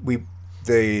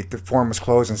 The Forum was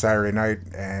closed on Saturday night,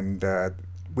 and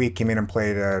we came in and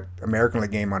played an American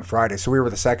League game on Friday. So we were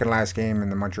the second last game in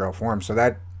the Montreal Forum. So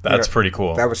that's pretty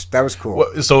cool. That was cool.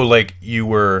 So like you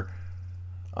were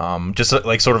just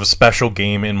like sort of a special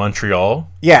game in Montreal?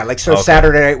 Yeah, like so. Okay.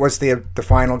 Saturday night was the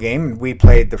final game, and we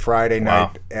played the Friday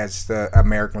night as the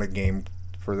American League game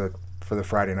for the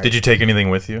Friday night. Did you take anything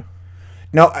with you?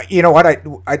 No, you know what?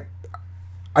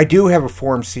 I do have a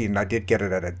Forum seat, and I did get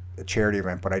it at a charity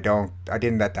event, but I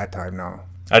didn't at that time. No.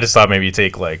 I just thought maybe you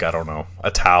take, like, I don't know, a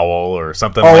towel or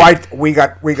something. We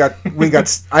got.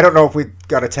 I don't know if we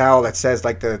got a towel that says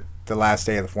like the last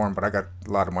day of the Forum, but I got a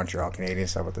lot of Montreal Canadian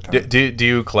stuff at the time. Do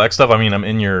you collect stuff? I mean, I'm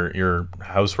in your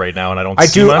house right now, and I don't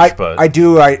see much. But I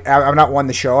do. I'm not one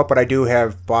to show up, but I do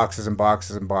have boxes and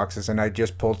boxes and boxes, and I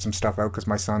just pulled some stuff out because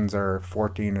my sons are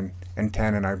 14 and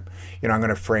 10, and I'm going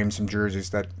to frame some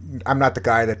jerseys. That I'm not the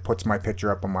guy that puts my picture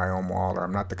up on my own wall, or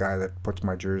I'm not the guy that puts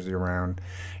my jersey around.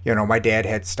 My dad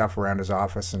had stuff around his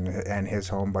office and his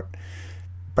home,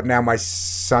 but now my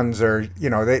sons are,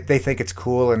 they think it's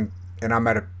cool, and I'm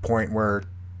at a point where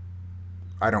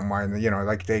I don't mind,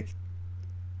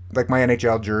 like my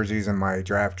NHL jerseys and my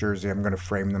draft jersey, I'm going to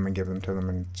frame them and give them to them,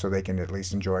 and so they can at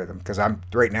least enjoy them, because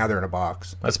right now they're in a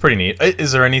box. That's pretty neat.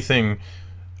 Is there anything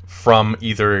from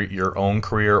either your own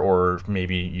career or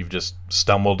maybe you've just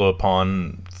stumbled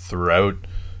upon throughout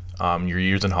your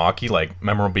years in hockey, like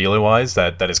memorabilia-wise,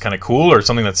 that is kind of cool, or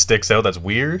something that sticks out that's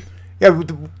weird? Yeah,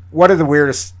 one of the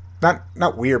weirdest,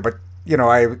 not weird, but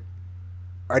I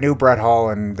knew Brett Hall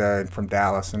from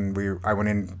Dallas, and I went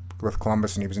in with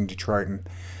Columbus, and he was in Detroit, and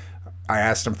I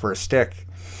asked him for a stick.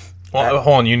 Well,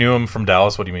 hold on, you knew him from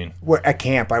Dallas? What do you mean? At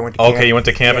camp. I went to camp. Okay, you went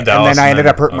to camp in Dallas. And then I ended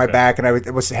up hurting my back, and I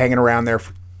was hanging around there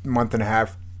for a month and a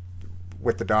half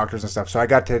with the doctors and stuff. So I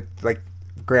got to, like,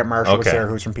 Grant Marshall was there,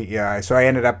 who's from PEI. So I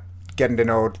ended up getting to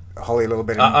know Hully a little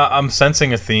bit. I'm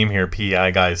sensing a theme here.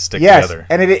 PEI guys stick together.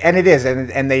 And it is,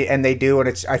 and they do,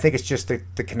 and I think it's just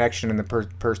the connection and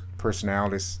the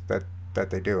personalities that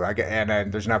they do.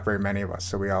 And there's not very many of us,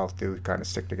 so we all do kind of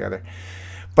stick together.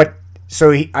 But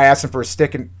so I asked him for a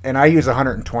stick, and I use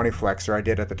 120 flex, or I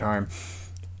did at the time,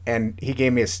 and he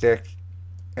gave me a stick,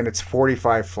 and it's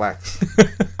 45 flex.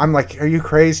 I'm like, are you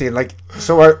crazy? And like,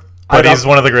 so but he's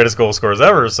one of the greatest goal scorers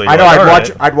ever. So I know.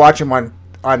 I'd watch him on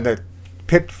the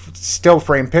still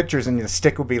frame pictures, and the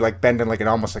stick would be like bending like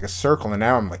almost like a circle. And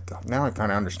now I'm like, now I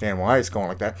kind of understand why it's going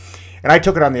like that. And I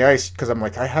took it on the ice because I'm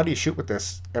like, how do you shoot with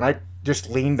this? And I just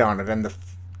leaned on it, and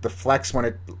the flex, when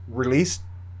it released,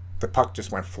 the puck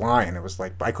just went flying. It was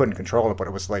like I couldn't control it, but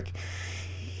it was like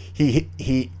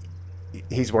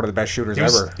he's one of the best shooters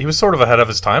ever. He was sort of ahead of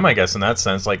his time, I guess, in that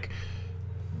sense. Like,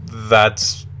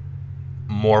 that's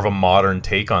more of a modern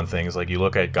take on things. Like, you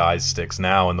look at guys' sticks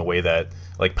now, and the way that,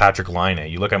 like Patrick Laine,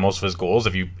 you look at most of his goals.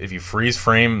 If you freeze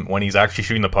frame when he's actually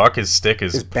shooting the puck, his stick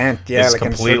is bent. Is like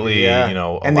completely and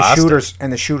elastic.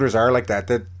 the shooters are like that.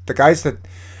 The guys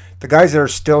that are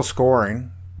still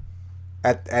scoring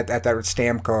at that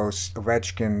Stamkos,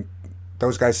 Ovechkin,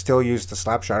 those guys still use the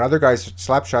slap shot. Other guys,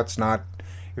 slap shot's not.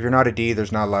 If you're not a D,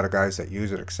 there's not a lot of guys that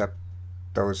use it except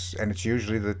those, and it's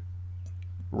usually the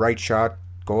right shot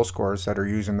goal scorers that are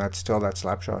using that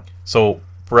slap shot. So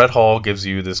Brett Hull gives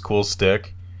you this cool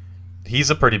stick. He's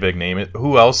a pretty big name.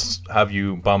 Who else have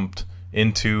you bumped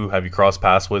into? Have you crossed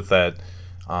paths with that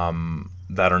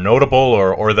are notable,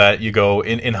 or that you go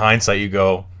in hindsight you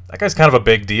go, that guy's kind of a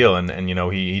big deal, and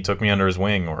he took me under his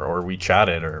wing, or we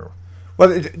chatted, or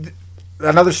well,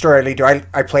 another story I lead to.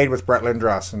 I played with Brett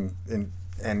Lindros and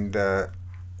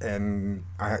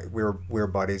we were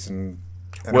buddies, and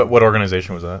what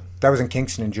organization was that? That was in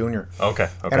Kingston in junior. Okay.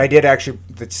 And I did actually.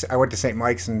 I went to St.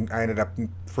 Mike's, and I ended up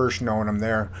first knowing him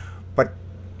there. But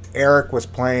Eric was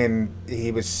playing.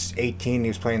 He was 18. He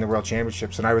was playing the World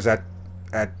Championships, and I was at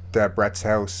Brett's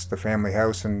house, the family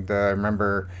house, and I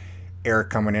remember Eric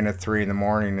coming in at 3 a.m.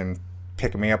 and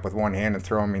picking me up with one hand and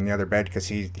throwing me in the other bed because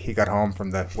he got home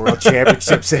from the World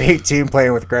Championships at 18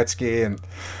 playing with Gretzky, and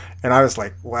I was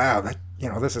like, wow, that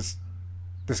this.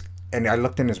 And I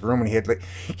looked in his room, and he had like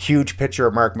huge picture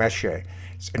of Mark Messier,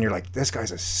 and you're like, this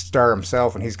guy's a star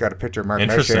himself, and he's got a picture of Mark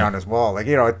Messier on his wall. Like,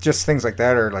 just things like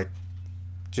that are like,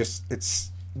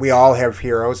 we all have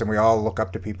heroes, and we all look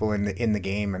up to people in the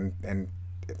game, and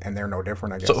they're no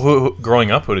different, I guess. So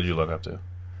growing up, who did you look up to?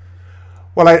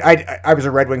 Well, I was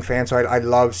a Red Wing fan, so I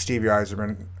love Stevie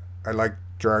Yzerman. I like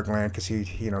Gerard Gallant because he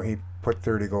put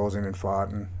 30 goals in and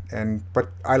fought, but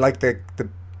I like the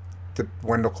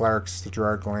Wendell Clarks, the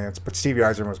Gerard Gallants, but Stevie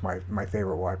Yzerman was my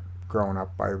favorite one growing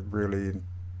up. I really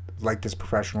liked his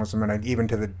professionalism, and even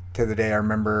to the day I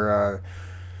remember.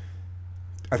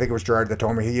 I think it was Gerard that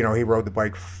told me he rode the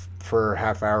bike for a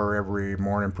half hour every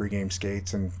morning pregame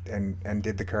skates and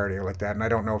did the cardio like that. And I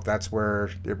don't know if that's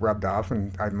where it rubbed off,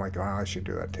 and I'm like, oh, I should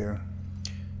do that too.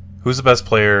 Who's the best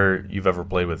player you've ever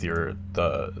played with?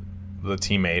 The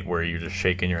teammate where you're just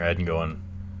shaking your head and going,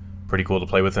 pretty cool to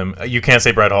play with him. You can't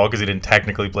say Brett Hull because he didn't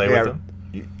technically play with him.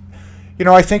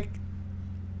 I think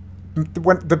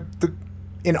when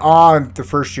in awe the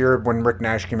first year when Rick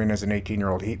Nash came in as an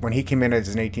 18-year-old, when he came in as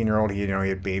an 18-year-old, he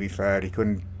had baby fat. He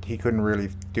couldn't really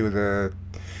do the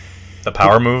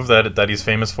power move that he's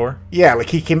famous for. Yeah, like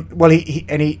he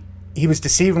was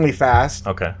deceivingly fast.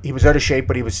 Okay, he was out of shape,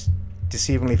 but he was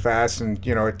deceivingly fast, and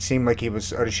it seemed like he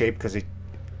was out of shape because he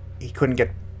couldn't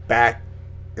get back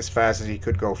as fast as he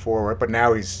could go forward. But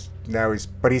now he's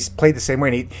played the same way.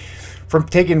 And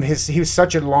he was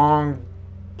such a long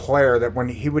player that when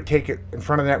he would take it in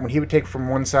front of the net, when he would take it from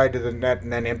one side to the net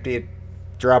and then empty it,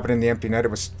 drop it in the empty net, it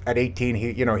was at 18.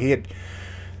 He had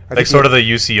like sort of the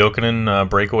UC Jokinen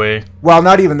breakaway. Well,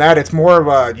 not even that. It's more of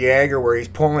a Jagger where he's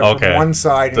pulling it from one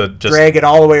side and drag it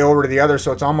all the way over to the other.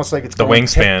 So it's almost like it's the going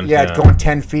wingspan. It's going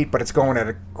 10 feet, but it's going at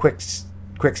a quick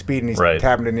speed, and he's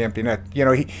tapping it in the empty net. He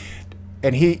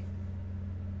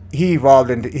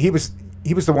evolved into he was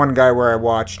the one guy where I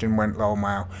watched and went, oh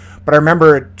wow. But I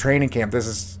remember at training camp,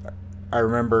 I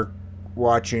remember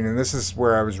watching, and this is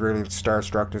where I was really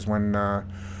starstruck, is when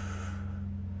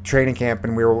training camp,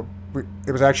 and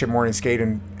it was actually a morning skate,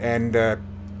 and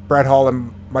Brett Hull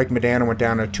and Mike Medano went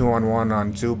down a 2-on-1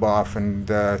 on Zubov, and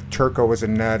Turco was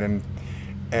in net, and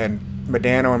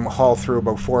Medano and Hull threw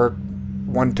about 4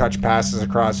 one-touch passes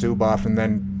across Zubov, and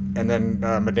then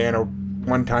Medano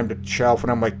one time to Shelf,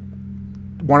 and I'm like,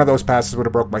 one of those passes would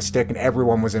have broke my stick, and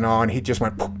everyone was in awe, and he just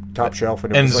went top shelf.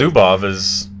 And Zubov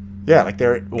is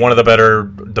they're one of the better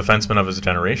defensemen of his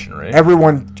generation, right?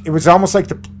 Everyone, it was almost like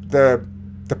the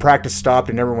practice stopped,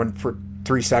 and everyone for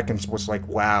 3 seconds was like,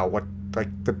 wow, what?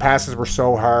 Like the passes were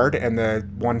so hard, and the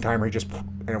one timer he just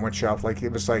and it went shelf. Like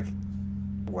it was like,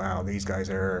 wow, these guys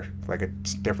are like a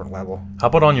different level. How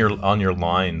about on your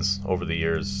lines over the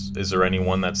years? Is there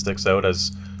anyone that sticks out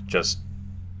as just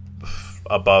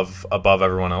above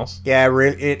everyone else? Yeah,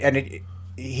 really,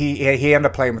 he ended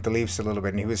up playing with the Leafs a little bit,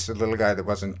 and he was a little guy that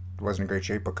wasn't in great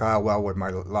shape. But Kyle Wellwood, my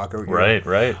lockout year,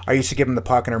 Right. I used to give him the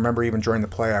puck, and I remember even during the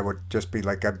play, I would just be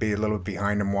like, I'd be a little bit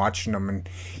behind him watching him, and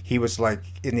he was like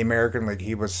in the American League,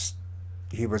 he was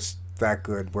that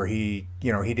good where he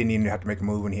didn't even have to make a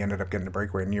move, and he ended up getting the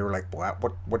breakaway, and you were like,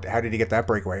 what? How did he get that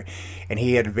breakaway? And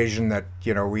he had a vision that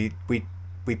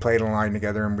we played a line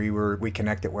together, and we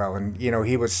connected well, and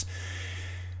he was.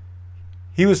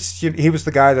 He was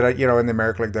the guy that in the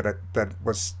American League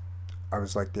I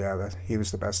was like, yeah, he was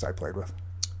the best I played with.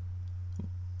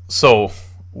 So,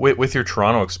 with your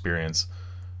Toronto experience,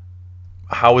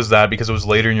 how was that? Because it was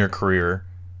later in your career.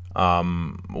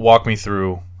 Walk me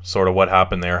through sort of what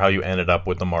happened there, how you ended up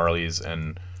with the Marlies,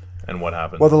 and what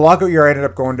happened. Well, the lockout year, I ended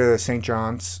up going to St.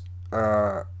 John's,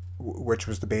 which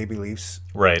was the Baby Leafs.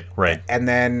 Right. And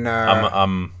then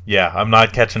I'm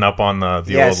not catching up on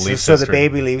the old Leafs. So the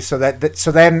Baby Leafs. That's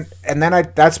when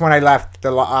I left.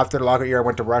 After the lockout year, I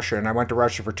went to Russia, and I went to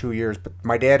Russia for 2 years. But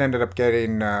my dad ended up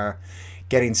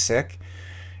getting sick,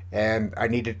 and I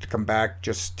needed to come back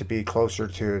just to be closer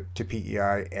to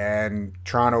PEI. And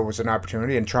Toronto was an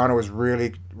opportunity, and Toronto was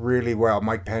really, really well.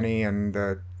 Mike Penny and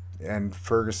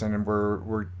Ferguson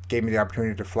and gave me the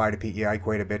opportunity to fly to PEI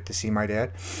quite a bit to see my dad,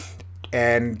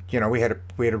 and we had a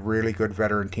really good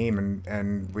veteran team,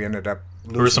 and we ended up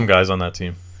losing. Who were some guys on that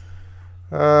team?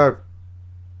 Stajan,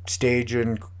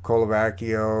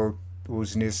 Kolovakio,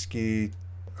 Wozniacki,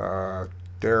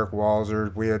 Derek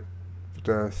Walzer. We had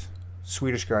the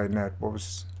Swedish guy in that. What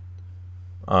was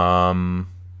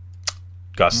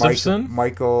Gustafsson?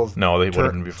 Michael? No, they would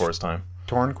have been before his time.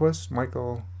 Tornquist,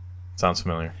 Michael. Sounds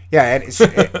familiar. Yeah,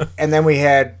 and then we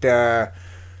had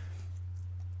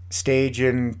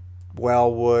Stajan,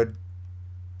 Wellwood.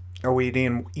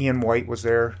 Ian White was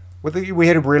there. We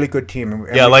had a really good team. And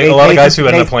a lot of guys who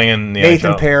ended up playing in the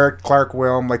Nathan NHL. Parrott, Clark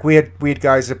Wilm. Like we had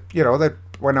guys that that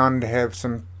went on to have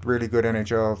some really good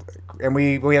NHL. And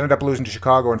we ended up losing to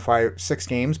Chicago in 5-6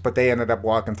 games, but they ended up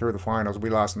walking through the finals. We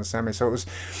lost in the semi, so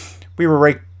we were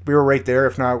right there.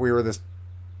 If not, we were this.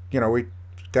 We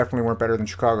definitely weren't better than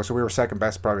Chicago, so we were second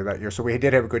best probably that year. So we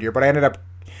did have a good year, but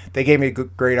they gave me a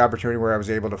great opportunity where I was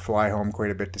able to fly home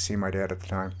quite a bit to see my dad at the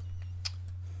time.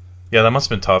 Yeah, that must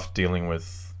have been tough dealing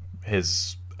with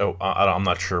his. I'm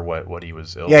not sure what he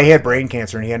was ill. Yeah, he had brain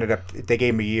cancer, and he ended up. They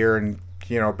gave him a year, and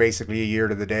basically a year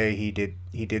to the day, he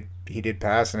did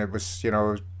pass, and it was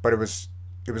but it was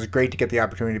great to get the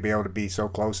opportunity to be able to be so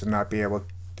close and not be able.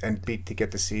 To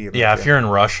get to see him. Yeah, if you're in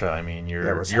Russia, I mean,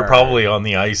 you're probably on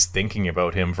the ice thinking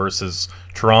about him versus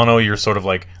Toronto. You're sort of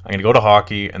like, I'm going to go to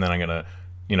hockey, and then I'm going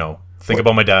to, think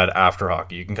about my dad after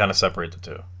hockey. You can kind of separate the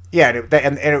two. Yeah,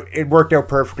 and it worked out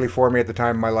perfectly for me at the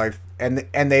time of my life. And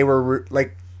they were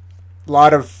like a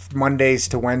lot of Mondays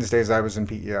to Wednesdays I was in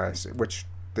PEI, which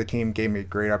the team gave me a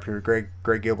great opportunity.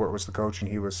 Greg Gilbert was the coach, and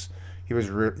he was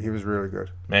really good.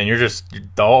 Man, you're just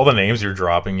all the names you're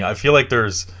dropping. I feel like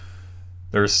there's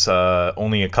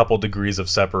only a couple degrees of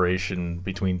separation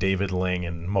between David Ling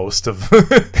and most of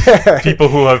people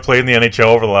who have played in the NHL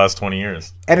over the last 20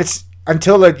 years. And it's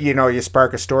until you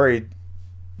spark a story,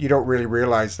 you don't really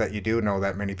realize that you do know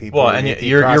that many people. Well, and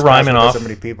you're rhyming off so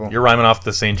many people. You're rhyming off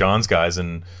the St. John's guys,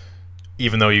 and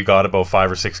even though you got about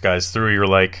 5 or 6 guys through, you're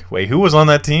like, wait, who was on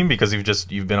that team? Because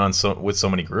you've been on with so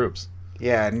many groups.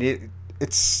 Yeah, and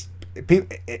it's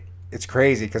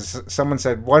crazy because someone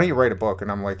said, "Why don't you write a book?" And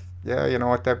I'm like, yeah, you know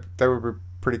what, that would be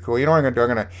pretty cool. You know what I'm going to do?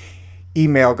 I'm going to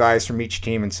email guys from each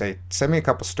team and say, send me a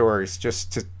couple stories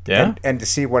just to and to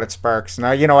see what it sparks. Now,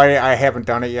 I haven't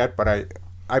done it yet, but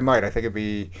I might. I think it'd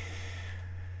be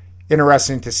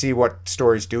interesting to see what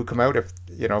stories do come out if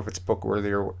it's book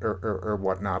worthy or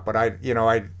whatnot. But I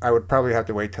would probably have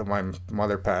to wait till my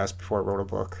mother passed before I wrote a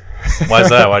book. Why is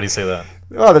that? Why do you say that?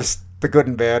 Well, there's the good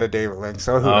and bad of David Ling.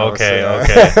 So who knows?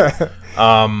 Okay.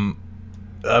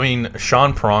 I mean,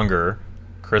 Sean Pronger,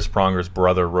 Chris Pronger's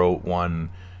brother, wrote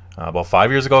one about 5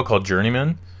 years ago called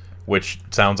Journeyman, which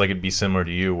sounds like it'd be similar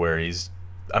to you, where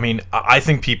I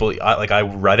think people, I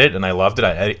read it and I loved it.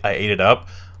 I ate it up.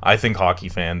 I think hockey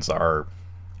fans are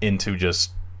into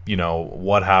just,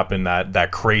 what happened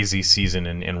that crazy season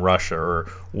in Russia,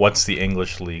 or what's the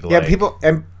English league like. Yeah, people,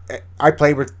 and I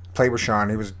played with Sean.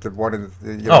 He was one of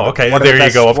the. There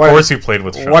you go. Of course, you played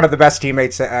with Sean. One of the best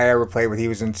teammates that I ever played with. He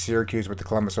was in Syracuse with the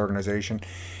Columbus organization,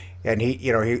 and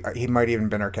he might even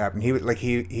been our captain. He was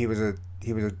a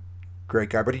great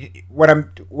guy. But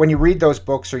when you read those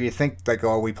books, or you think like,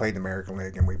 oh, we played the American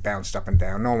League and we bounced up and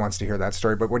down. No one wants to hear that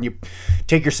story. But when you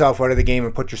take yourself out of the game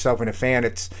and put yourself in a fan,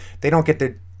 they don't get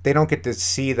to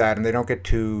see that, and they don't get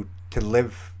to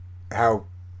live how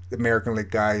the American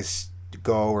League guys would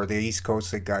go, or the East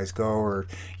Coast League guys go, or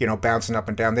bouncing up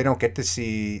and down. They don't get to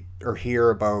see or hear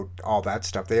about all that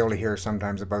stuff. They only hear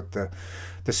sometimes about the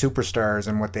superstars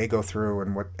and what they go through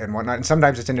and whatnot. And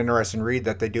sometimes it's an interesting read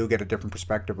that they do get a different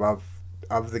perspective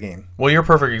of the game. Well, you're a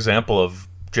perfect example of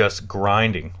just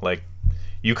grinding. Like,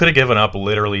 you could have given up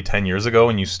literally 10 years ago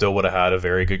and you still would have had a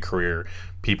very good career.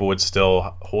 People would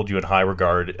still hold you in high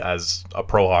regard as a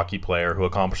pro hockey player who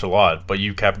accomplished a lot, but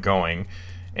you kept going.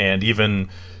 And even,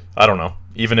 I don't know,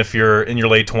 even if you're in your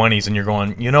late 20s and you're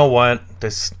going, you know what,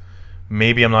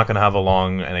 maybe I'm not going to have a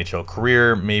long NHL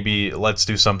career, maybe let's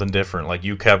do something different. Like,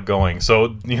 you kept going. So,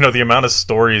 the amount of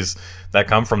stories that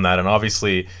come from that, and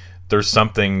obviously there's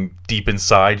something deep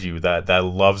inside you that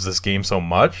loves this game so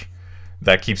much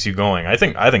that keeps you going. I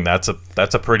think that's a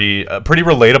pretty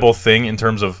relatable thing in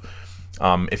terms of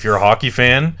if you're a hockey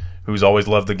fan who's always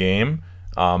loved the game,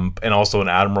 and also an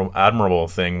admirable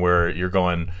thing where you're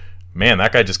going, man,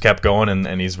 that guy just kept going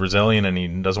and he's resilient and he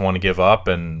doesn't want to give up.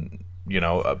 And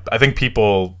I think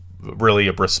people really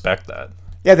respect that.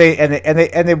 Yeah,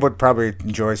 they would probably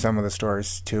enjoy some of the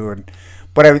stories too.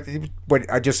 But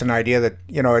I just an idea that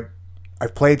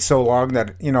I've played so long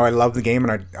that I love the game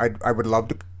and I would love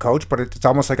to coach, but it's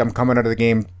almost like I'm coming out of the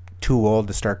game too old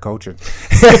to start coaching.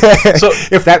 So,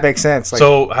 if that makes sense. Like,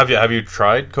 so have you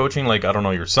tried coaching, like, I don't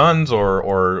know, your sons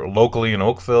or locally in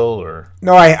Oakville or?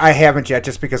 No, I haven't yet,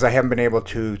 just because I haven't been able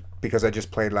to, because I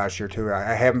just played last year too.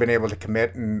 I haven't been able to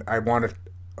commit, and I want to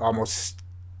almost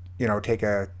take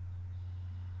a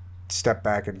step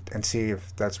back and see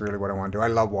if that's really what I want to do. I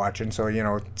love watching, so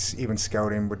even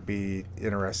scouting would be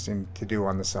interesting to do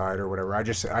on the side or whatever.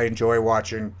 I enjoy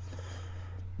watching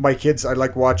my kids. I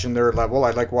like watching their level.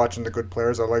 I like watching the good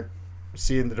players. I like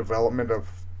seeing the development of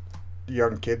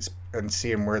young kids and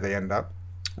seeing where they end up.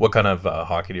 What kind of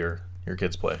hockey do your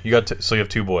kids play? You have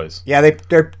two boys. Yeah, they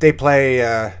play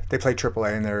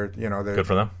AAA, and they're good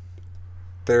for them.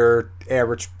 They're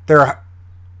average. They're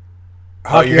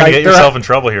hockey, you're gonna get yourself in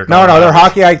trouble here. No, their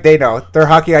hockey. They know their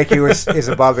hockey IQ is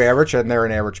above average, and they're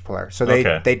an average player. So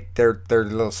they're a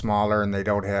little smaller, and they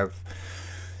don't have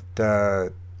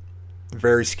the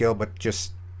very skilled, but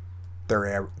just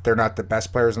they're not the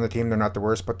best players on the team. They're not the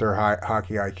worst, but their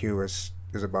hockey IQ is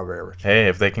above average. Hey,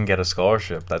 if they can get a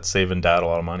scholarship, that's saving Dad a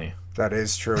lot of money. That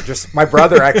is true. Just my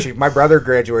brother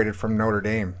graduated from Notre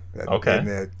Dame.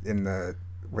 Okay.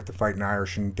 With the Fighting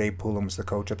Irish, and Dave Poulin was the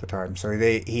coach at the time. So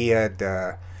they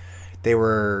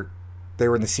were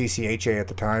in the CCHA at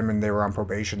the time, and they were on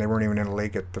probation. They weren't even in a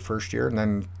league at the first year, and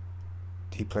then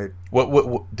he played.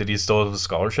 What did he still have a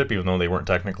scholarship, even though they weren't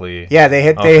technically? Yeah, he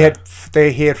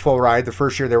had full ride. The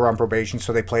first year they were on probation,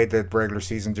 so they played the regular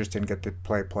season, just didn't get to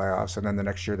play playoffs, and then the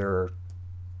next year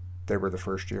they were the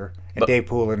first year, and Dave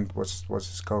Poulin was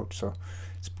his coach. So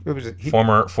it was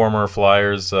former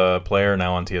Flyers player,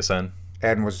 now on TSN.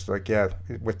 And was with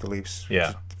the Leafs.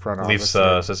 Yeah, front office. Leafs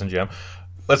assistant GM.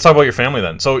 Let's talk about your family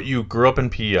then. So you grew up in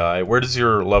PEI. Where does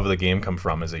your love of the game come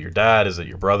from? Is it your dad? Is it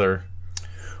your brother?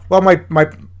 Well,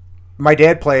 my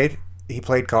dad played. He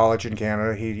played college in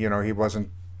Canada. He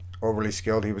wasn't overly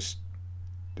skilled. He was,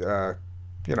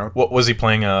 What was he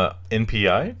playing in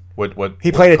PEI? What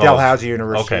he played at Dalhousie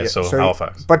University. Okay, so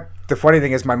Halifax. But the funny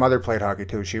thing is, my mother played hockey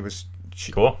too.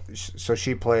 Cool. So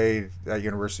she played at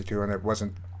university too, and it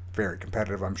wasn't very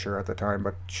competitive, I'm sure, at the time,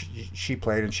 but she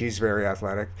played, and she's very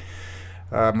athletic.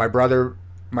 My brother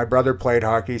played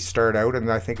hockey, started out,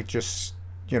 and I think it just,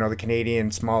 the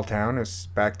Canadian small town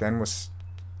back then was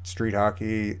street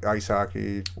hockey, ice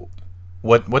hockey.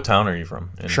 What town are you from?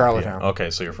 Charlottetown.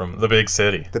 Okay, so you're from the big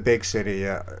city. The big city,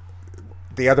 yeah.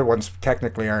 The other ones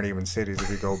technically aren't even cities if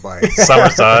you go by.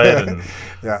 Summerside.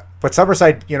 Yeah, but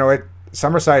Summerside,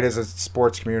 Summerside is a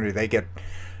sports community. They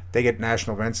get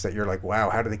national events that you're like, wow,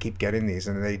 how do they keep getting these?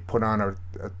 And they put on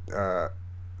a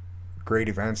great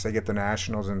events. They get the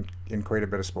nationals in quite a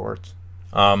bit of sports.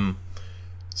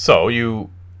 So you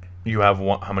have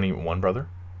one brother?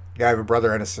 Yeah, I have a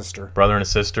brother and a sister. Brother and a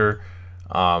sister.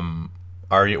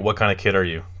 What kind of kid are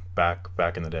you back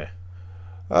in the day?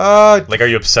 Are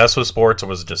you obsessed with sports, or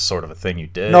was it just sort of a thing you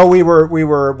did? No, we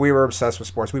were obsessed with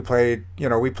sports. We played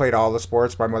all the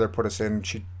sports. My mother put us in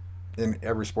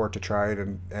every sport to try it,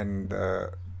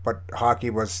 but hockey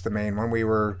was the main one.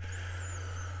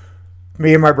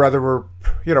 Me and my brother were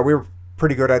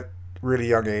pretty good at really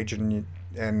young age, and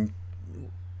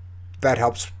that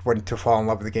helps to fall in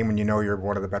love with the game when you're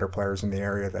one of the better players in the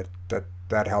area.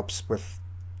 That helps with,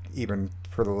 even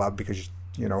for the love, because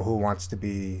who wants to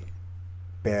be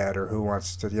bad, or who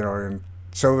wants to, and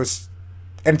so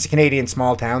and it's a Canadian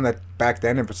small town that back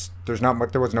then there's not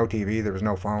much. There was no TV. There was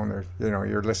no phone.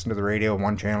 You're listening to the radio,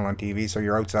 one channel on TV, so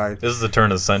you're outside. This is the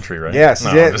turn of the century, right? Yes, no,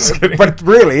 I'm just kidding. But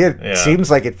really, it seems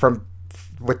like it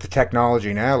with the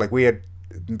technology now. Like we had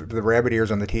the rabbit ears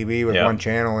on the TV with one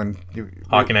channel, and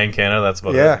Hockey Night in Canada. That's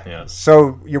about it. Yeah.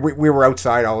 So we were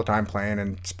outside all the time playing,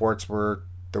 and sports were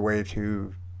the way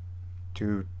to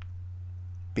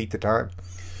beat the time.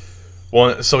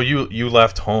 Well, so you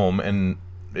left home, and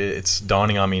it's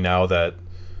dawning on me now that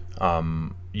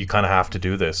you kind of have to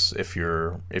do this if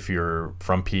you're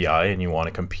from PI and you want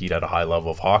to compete at a high level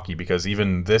of hockey, because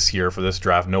even this year for this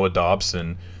draft, Noah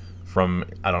Dobson from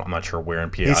I'm not sure where in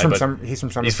PI, he's from Summerside. He's from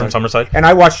Summerside, and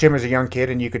I watched him as a young kid,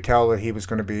 and you could tell that he was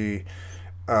going to be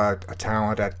a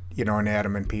talent at an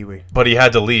Adam and Pee Wee. But he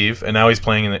had to leave, and now he's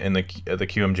playing in the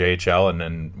QMJHL, and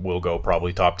then will go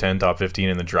probably top 10, top 15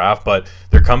 in the draft. But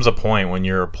there comes a point when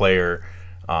you're a player,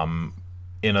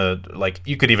 in a, like,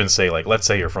 you could even say, like, let's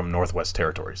say you're from Northwest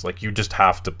Territories, like, you just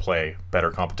have to play better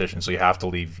competition, so you have to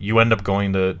leave. You end up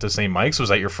going to St. Mike's. Was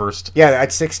that your first? Yeah,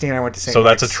 at 16 I went to St. Mike's. So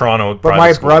that's a Toronto but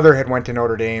my school. brother had went to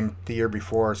Notre Dame the year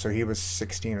before, so he was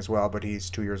 16 as well, but he's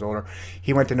 2 years older.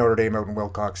 He went to Notre Dame out in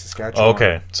Wilcox, Saskatchewan.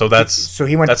 Okay, so that's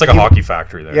that's like a hockey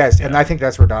factory there. Yes, and I think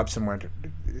that's where Dobson went.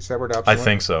 Is that where Dobson went? I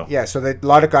think so. Yeah, so a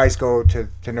lot of guys go to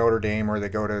Notre Dame, or they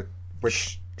go to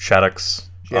Shattuck's.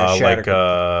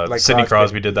 Shattuck, like Sidney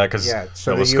Crosby did that, because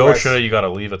so Nova Scotia, you got to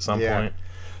leave at some point.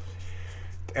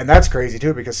 And that's crazy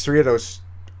too, because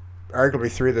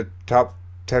arguably three of the top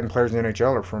 10 players in the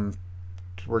NHL are from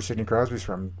where Sidney Crosby's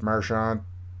from. Marchand,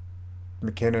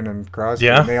 McKinnon, and Crosby.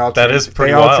 Yeah, and they all that is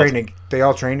pretty wild. They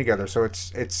all train together, so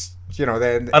it's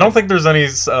I don't think there's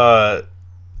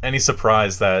any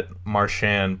surprise that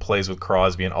Marchand plays with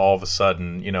Crosby, and all of a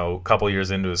sudden, a couple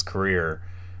years into his career,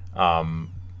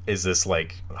 is this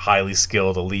like highly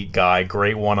skilled elite guy,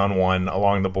 great one-on-one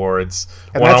along the boards.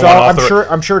 And that's all.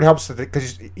 I'm sure it helps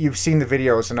because you've seen the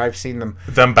videos, and I've seen them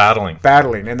battling,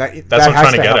 and that's what I'm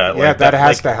trying to get at. Yeah, that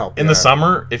has to help. In the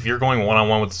summer, if you're going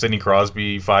one-on-one with Sidney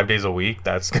Crosby 5 days a week,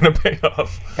 that's going to pay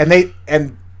off.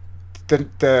 And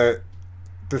the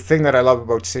thing that I love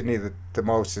about Sidney the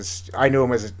most is I knew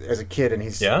him as a kid,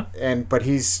 and but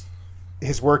his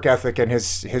work ethic and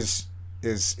his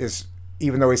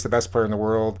even though he's the best player in the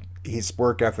world, his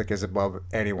work ethic is above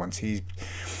anyone's.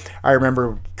 I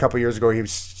remember a couple of years ago, he was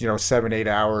 7-8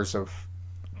 hours of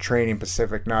training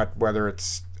Pacific, not whether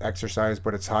it's exercise,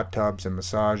 but it's hot tubs and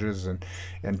massages and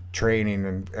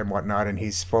training and whatnot. And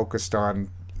he's focused on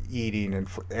eating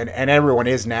and everyone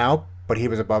is now, but he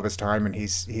was above his time, and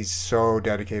he's so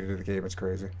dedicated to the game. It's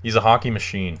crazy. He's a hockey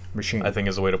machine, I think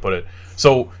is the way to put it.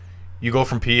 So you go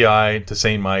from PEI to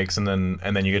St. Mike's, and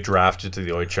then you get drafted to the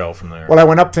OHL from there. Well, I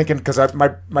went up thinking, because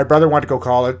my brother wanted to go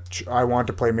college. I wanted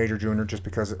to play major junior just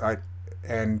because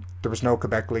and there was no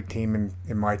Quebec League team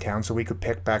in my town, so we could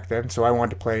pick back then. So I wanted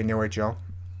to play in the OHL,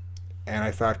 and I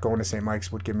thought going to St.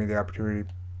 Mike's would give me the opportunity.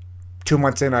 2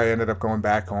 months in, I ended up going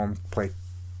back home, play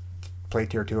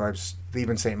Tier 2. I was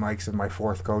leaving St. Mike's, and my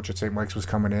fourth coach at St. Mike's was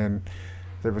coming in.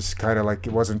 There was kind of like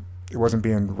it wasn't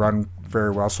being run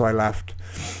very well, so I left.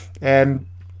 And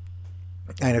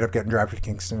I ended up getting drafted to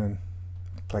Kingston and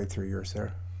played 3 years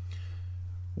there.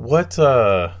 What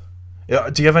do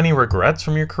you have any regrets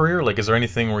from your career? Like, is there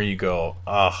anything where you go,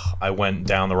 I went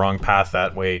down the wrong path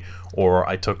that way, or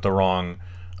I took the wrong,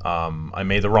 I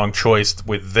made the wrong choice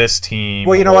with this team?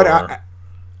 Well, you know what?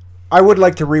 I would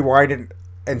like to rewind it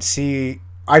and see.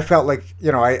 I felt like,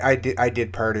 I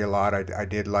did party a lot. I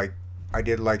did like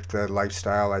the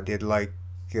lifestyle. I did like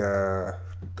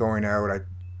going out.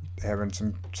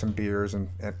 Having some beers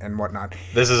and whatnot.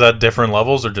 This is at different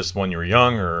levels, or just when you were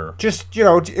young, or just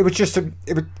it was just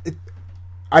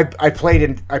I played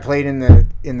in the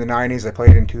 90s. I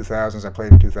played in 2000s. I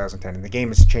played in 2010. And the game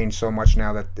has changed so much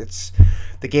now that it's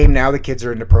the game now. The kids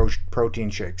are into protein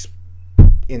shakes.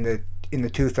 In the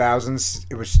 2000s,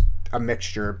 it was a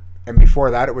mixture, and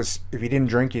before that, it was if you didn't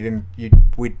drink,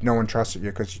 no one trusted you,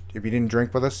 because if you didn't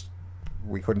drink with us,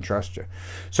 we couldn't trust you.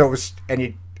 So it was, and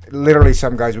you. Literally,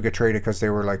 some guys would get traded because they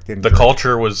were like the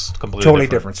culture was completely totally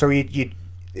different. So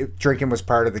drinking was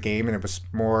part of the game, and it was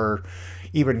more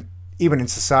even in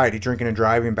society. Drinking and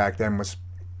driving back then was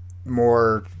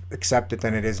more accepted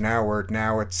than it is now. Where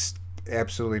now it's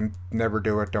absolutely never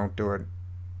do it, don't do it.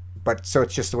 But so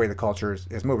it's just the way the culture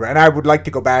is moving. And I would like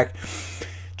to go back,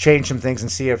 change some things,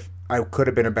 and see if I could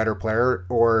have been a better player,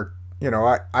 or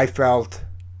I felt,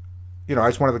 I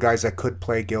was one of the guys that could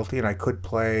play guilty, and I could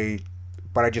play.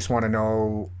 But I just want to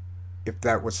know if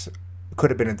that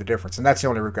could have been the difference, and that's the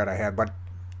only regret I had. But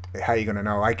how are you going to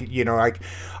know? I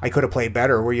could have played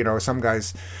better. Where some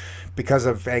guys because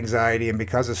of anxiety and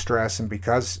because of stress and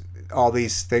because all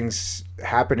these things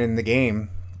happen in the game,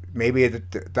 maybe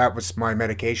that was my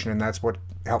medication, and that's what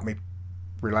helped me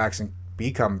relax and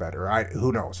become better.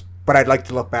 Who knows? But I'd like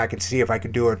to look back and see if I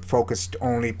could do it focused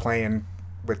only playing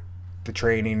with the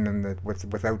training and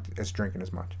without as drinking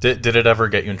as much. Did it ever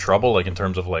get you in trouble, like in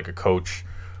terms of like a coach,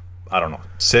 I don't know,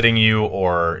 sitting you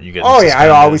or you get? Oh yeah, I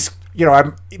always,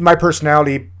 my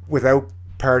personality without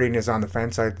partying is on the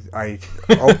fence. I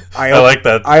like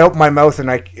that. I open my mouth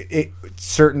and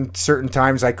certain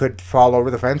times I could fall over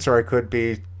the fence or I could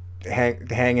be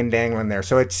hanging dangling there.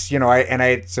 So it's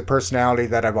it's a personality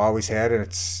that I've always had, and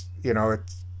it's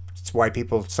why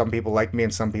some people like me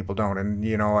and some people don't. And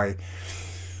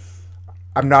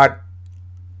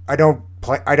I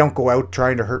don't go out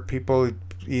trying to hurt people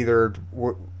either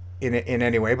in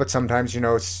any way, but sometimes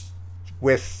it's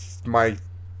with my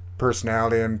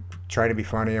personality and trying to be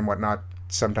funny and whatnot,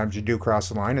 sometimes you do cross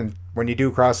the line, and when you do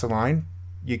cross the line,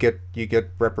 you get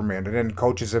reprimanded. And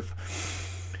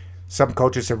some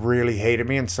coaches have really hated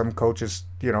me, and some coaches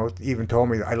even told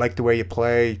me, I like the way you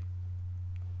play,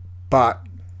 but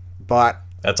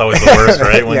that's always the worst,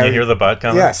 right? When you hear the but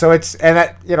coming. Yeah, so it's, and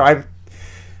that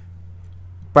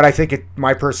but I think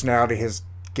my personality has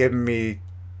given me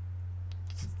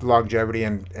longevity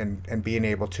and being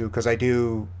able to, because I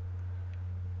do.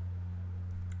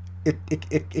 It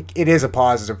is a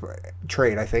positive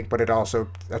trait, I think, but it also,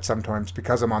 that sometimes,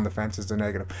 because I'm on the fence, is a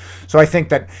negative. So I think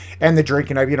that, and the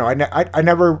drinking,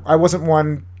 I wasn't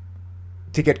one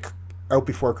to get out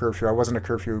before curfew. I wasn't a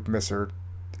curfew misser,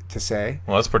 to say.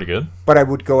 Well, that's pretty good. But I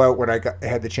would go out when I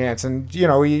had the chance, and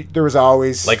there was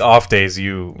always like off days.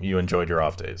 You enjoyed your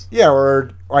off days. Yeah,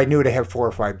 or I knew to have 4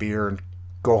 or 5 beer and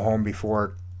go home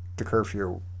before the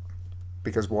curfew,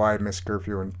 because why miss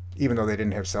curfew? And even though they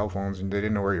didn't have cell phones and they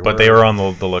didn't know where you were, but they were on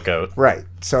the lookout, right?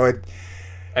 So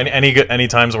any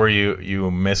times where you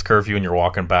miss curfew and you're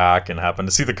walking back and happen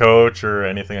to see the coach or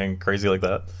anything crazy like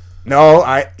that? No,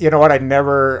 I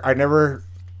never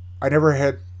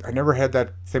had that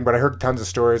thing, but I heard tons of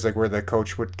stories like where the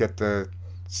coach would get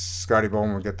Scotty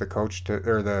Bowman would get the coach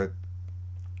or the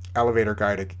elevator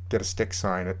guy to get a stick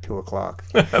sign at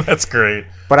 2:00. That's great.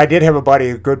 But I did have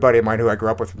a good buddy of mine who I grew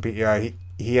up with from PEI.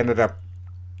 He ended up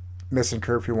missing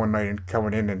curfew one night and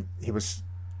coming in, and he was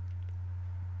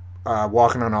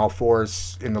walking on all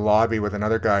fours in the lobby with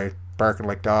another guy barking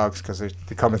like dogs because they're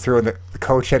coming through, and the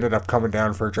coach ended up coming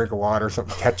down for a drink of water or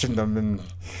something, catching them, and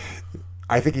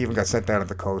I think he even got sent down to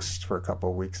the coast for a couple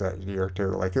of weeks that year too.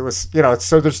 Like, it was,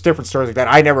 so there's different stories like that.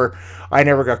 I never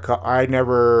got caught. I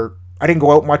didn't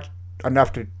go out much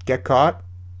enough to get caught,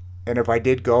 and if I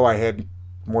did go, I had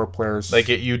more players. Like,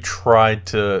 you tried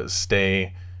to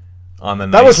stay on the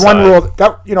nice That was one side. rule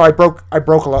that I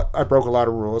broke a lot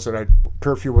of rules, and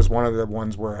curfew was one of the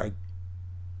ones where I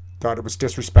thought it was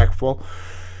disrespectful.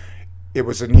 It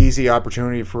was an easy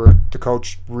opportunity for the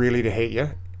coach really to hate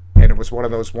you. And it was one of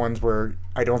those ones where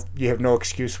you have no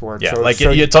excuse for it. Yeah,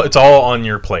 so, it's all on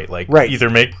your plate. Like, right.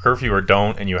 Either make curfew or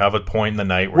don't, and you have a point in the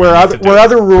night where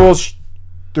other rules,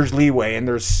 there's leeway and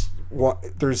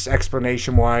there's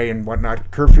explanation why and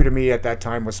whatnot. Curfew to me at that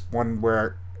time was one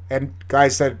where, and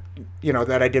guys that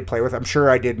that I did play with, I'm sure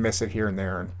I did miss it here and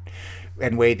there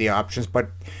and weighed the options,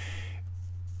 but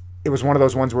it was one of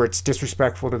those ones where it's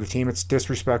disrespectful to the team, it's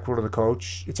disrespectful to the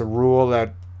coach. It's a rule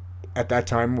that at that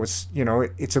time was,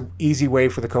 it's an easy way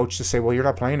for the coach to say, well, you're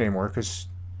not playing anymore because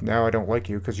now I don't like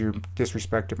you because you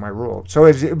disrespected my rule. So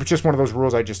it was just one of those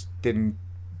rules I just didn't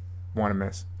want to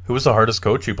miss. Who was the hardest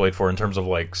coach you played for in terms of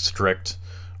like strict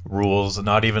rules,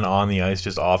 not even on the ice,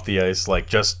 just off the ice, like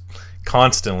just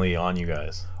constantly on you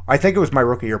guys? I think it was my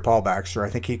rookie year, Paul Baxter. I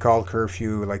think he called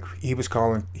curfew. Like,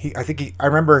 I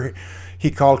remember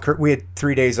he called. We had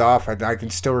 3 days off. I can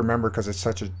still remember because it's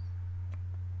such a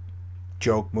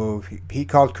joke move. He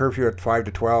called curfew at 5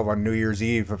 to 12 on New Year's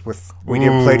Eve. We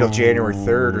didn't play till January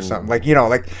 3rd or something.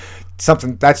 Like,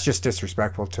 something that's just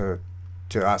disrespectful to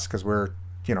us because we're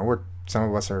some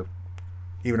of us are,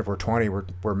 even if we're 20,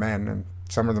 we're men, and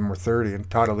some of them were 30. And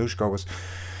Todd Alushko was,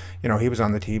 he was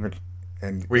on the team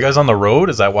and were you guys on the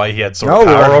road? Is that why he had sort of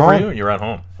power over you? You were at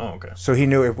home. Oh, okay. So he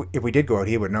knew if we did go out,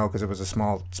 he would know because it was a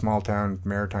small town,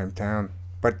 maritime town.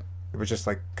 But it was just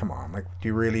like, come on, like, do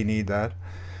you really need that?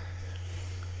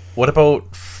 What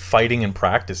about fighting in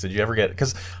practice? Did you ever get,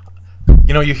 because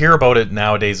you hear about it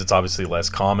nowadays, it's obviously less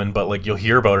common, but like, you'll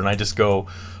hear about it and I just go,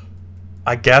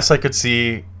 I guess I could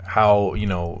see how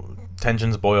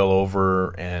tensions boil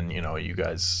over and you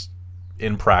guys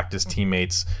in practice,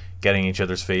 teammates getting each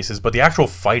other's faces, but the actual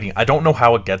fighting, I don't know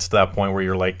how it gets to that point where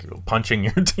you're like punching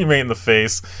your teammate in the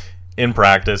face in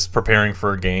practice preparing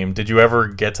for a game. Did you ever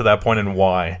get to that point, and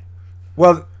why?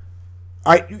 Well,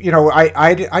 I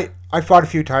fought a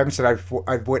few times that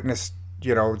I've witnessed.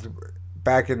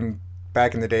 Back in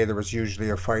the day, there was usually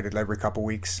a fight at every couple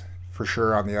weeks for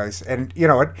sure on the ice, and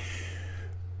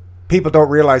people don't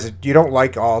realize it. You don't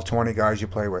like all 20 guys you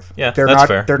play with. Yeah, they're that's not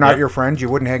fair. they're not Yeah. your friends. You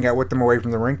wouldn't hang out with them away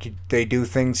from the rink. They do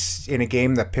things in a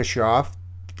game that piss you off,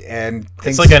 and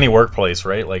It's like any workplace,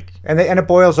 right? Like, and it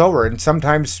boils over. And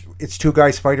sometimes it's two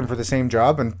guys fighting for the same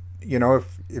job, and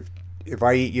if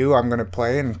I eat you, I'm going to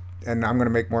play, and I'm going to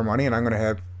make more money, and I'm going to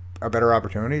have a better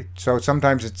opportunity. So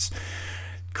sometimes it's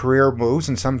career moves,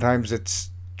 and sometimes it's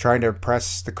trying to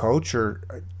impress the coach or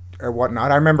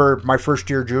whatnot. I remember my first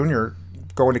year junior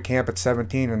going to camp at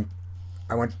 17, and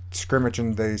I went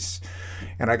scrimmaging days,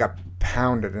 and I got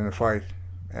pounded in a fight.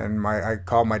 And I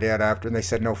called my dad after, and they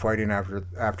said no fighting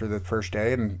after the first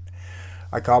day. And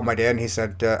I called my dad, and he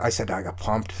said, I said I got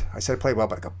pumped. I said I played well,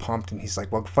 but I got pumped. And he's like,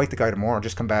 well, fight the guy tomorrow.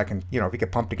 Just come back, and if you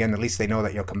get pumped again, at least they know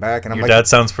that you'll come back. And I'm your like, dad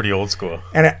sounds pretty old school.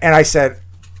 and I said,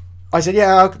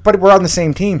 yeah, but we're on the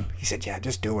same team. He said, yeah,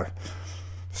 just do it.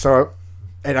 So,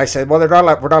 and I said, well, we're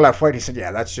not allowed to fight. He said,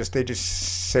 yeah, they just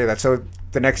say that. So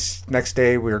the next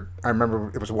day I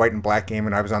remember it was a white and black game,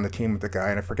 and I was on the team with the guy,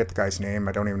 and I forget the guy's name.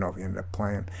 I don't even know if he ended up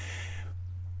playing.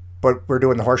 But we're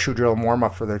doing the horseshoe drill and warm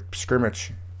up for the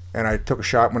scrimmage, and I took a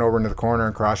shot, went over into the corner,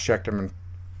 and cross-checked him, and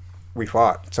we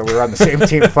fought. So we were on the same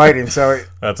team fighting. So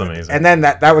That's amazing. And then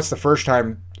that was the first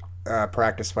time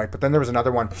practice fight. But then there was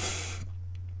another one.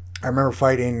 I remember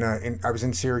fighting. I was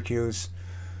in Syracuse.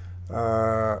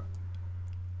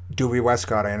 Dewey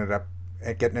Westcott. I ended up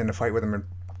getting in a fight with him,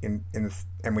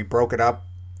 and we broke it up.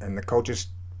 And the coaches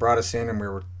brought us in, and we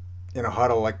were in a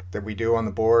huddle like that we do on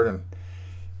the board,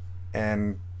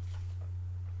 and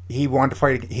he wanted to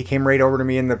fight. He came right over to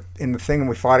me in the thing, and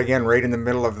we fought again right in the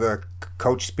middle of the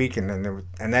coach speaking, and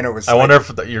then it was. I wonder if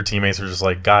your teammates were just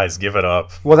like, guys, give it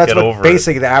up. Well, that's Get what over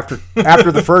basically after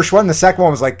the first one, the second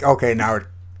one was like, okay, now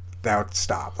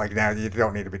stop. Like, now you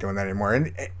don't need to be doing that anymore.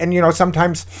 And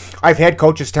sometimes I've had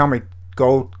coaches tell me,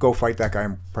 go fight that guy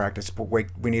in practice. But we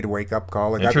need a wake up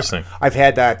call. Like, Interesting. I've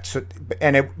had that,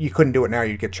 and you couldn't do it now.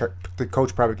 You'd the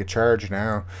coach probably get charged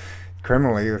now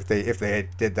criminally if they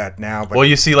did that now. But well,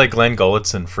 you see, like Glenn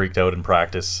Gulletson freaked out in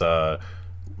practice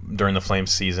during the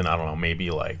Flames season. I don't know, maybe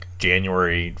like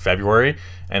January, February,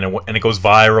 and it goes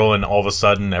viral, and all of a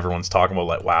sudden everyone's talking about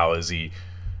like, wow, is he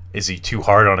too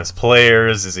hard on his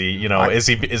players? Is he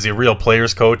is he a real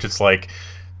players coach? It's like,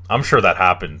 I'm sure that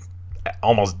happened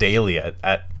almost daily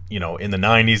at in the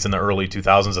 90s and the early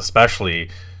 2000s,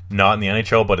 especially not in the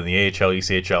NHL, but in the AHL,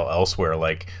 ECHL, elsewhere.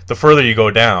 Like, the further you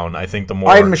go down, I think the more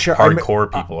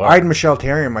hardcore people are. I had Michel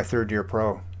Therrien in my third year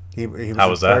pro. He was How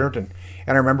was that? And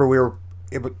I remember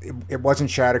it wasn't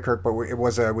Shatterkirk, but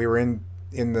we were in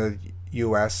the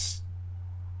U.S.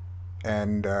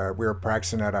 and we were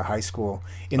practicing at a high school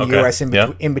in the U.S.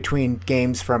 in between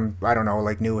games from, I don't know,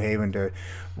 like New Haven to,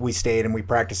 we stayed and we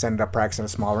ended up practicing a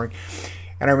small rink.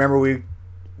 And I remember we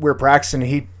were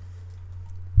practicing.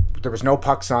 There was no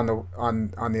pucks on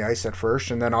the ice at first,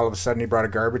 and then all of a sudden he brought a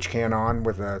garbage can on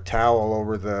with a towel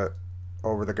over the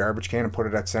garbage can and put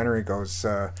it at center. He goes,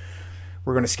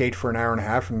 we're going to skate for an hour and a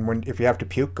half, and if you have to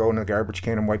puke, go in the garbage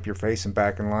can and wipe your face and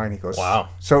back in line. He goes, wow.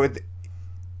 So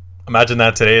imagine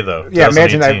that today, though. Yeah,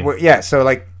 imagine that. Yeah, so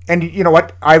like, and you know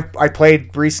what? I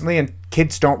played recently, and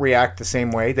kids don't react the same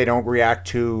way. They don't react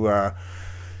to a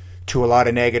lot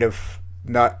of negative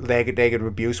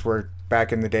abuse. Where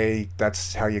back in the day,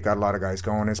 that's how you got a lot of guys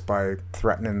going, is by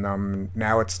threatening them.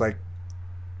 Now it's like,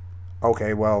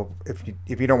 okay, well, if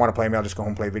you don't want to play me, I'll just go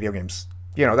home and play video games.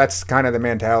 That's kind of the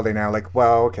mentality now. Like,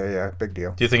 well, okay, yeah, big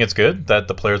deal. Do you think it's good that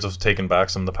the players have taken back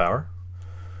some of the power?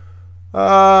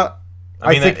 I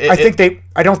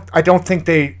don't think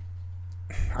they,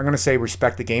 I'm going to say,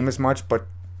 respect the game as much, but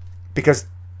because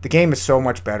the game is so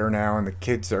much better now and the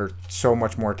kids are so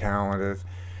much more talented,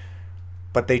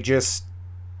 but they just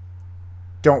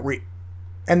don't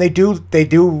and they do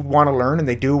want to learn, and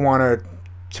they do want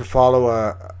to follow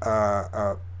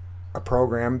a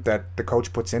program that the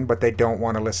coach puts in, but they don't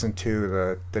want to listen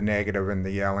to the negative and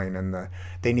the yelling, and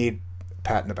they need a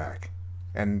pat in the back.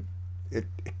 And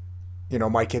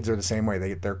my kids are the same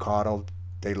way. They're coddled.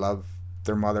 They love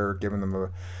their mother giving them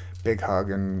a big hug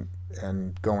and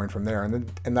going from there.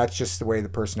 And that's just the way the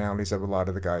personalities of a lot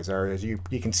of the guys are. As you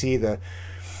can see that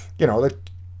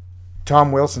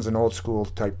Tom Wilson's an old school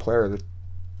type player.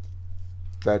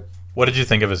 That. What did you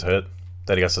think of his hit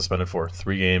that he got suspended for?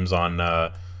 3 games on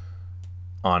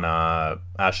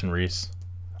Ashton Reese.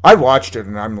 I watched it,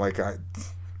 and I'm like, I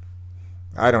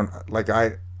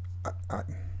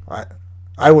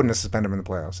I wouldn't have suspended him in the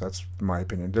playoffs. That's my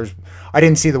opinion. I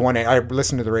didn't see the one. I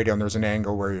listened to the radio, and there's an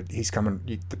angle where he's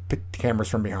coming. The camera's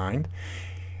from behind,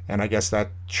 and I guess that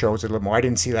shows it a little more. I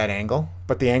didn't see that angle,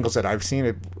 but the angles that I've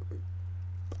seen,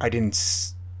 I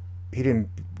didn't. He didn't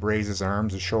raise his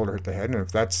arms. His shoulder hit the head, and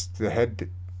if that's the head,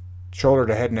 shoulder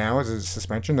to head now is a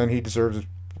suspension, then he deserves,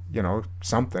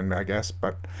 something, I guess.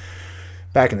 But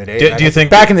back in the day, do you think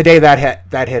back in the day that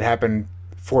hit happened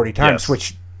 40 times,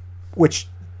 Yes. which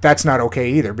that's not okay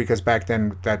either, because back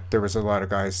then that there was a lot of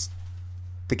guys.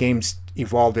 The game's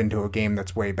evolved into a game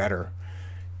that's way better,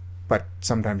 but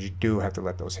sometimes you do have to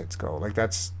let those hits go. Like,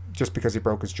 that's just because he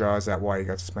broke his jaw. Is that why he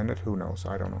got suspended? Who knows?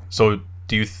 I don't know. So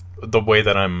do you the way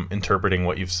that I'm interpreting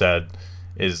what you've said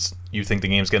is you think the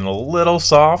game's getting a little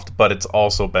soft, but it's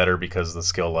also better because the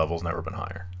skill level's never been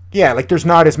higher? Yeah, like there's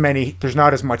not as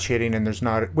much hitting, and there's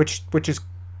not, which is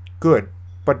good,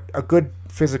 but a good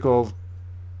physical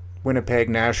Winnipeg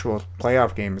Nashville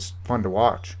playoff game is fun to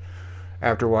watch.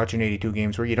 After watching 82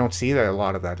 games, where you don't see that a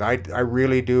lot of that, I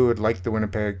really do like the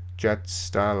Winnipeg Jets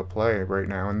style of play right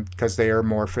now, and because they are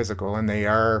more physical and they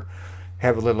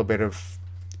have a little bit of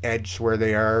edge where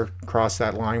they are cross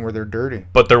that line where they're dirty.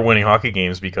 But they're winning hockey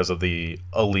games because of the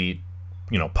elite,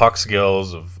 puck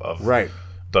skills of right.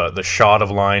 The shot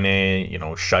of line A,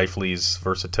 Scheifele's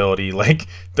versatility. Like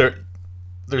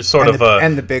there's sort and of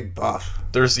and the big buff.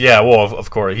 There's of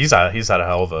course he's had a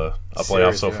hell of a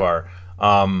playoff so far.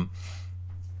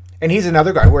 And he's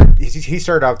another guy where he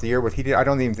started off the year with I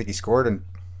don't even think he scored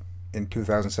in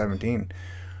 2017.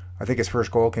 I think his first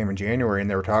goal came in January, and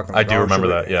they were talking. I do remember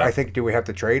that. Yeah, I think, do we have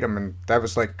to trade him? And that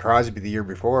was like Crosby the year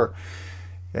before,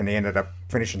 and they ended up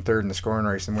finishing third in the scoring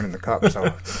race and winning the cup.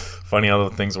 So funny how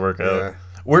the things work out.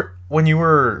 When you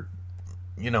were,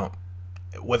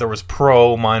 whether it was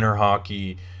pro, minor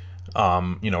hockey,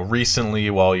 recently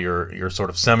while you're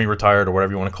sort of semi-retired or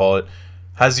whatever you want to call it,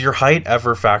 has your height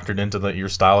ever factored into your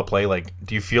style of play? Like,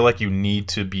 do you feel like you need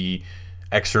to be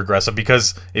extra aggressive?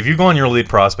 Because if you go on your elite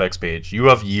prospects page, you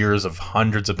have years of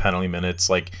hundreds of penalty minutes.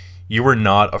 Like, you were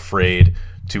not afraid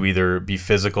to either be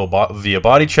physical via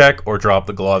body check or drop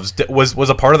the gloves. Was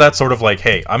a part of that sort of like,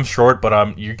 hey, I'm short,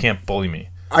 but you can't bully me?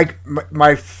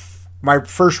 My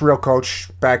first real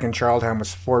coach back in Charlottetown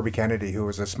was Forby Kennedy, who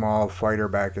was a small fighter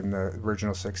back in the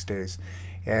original 6 days,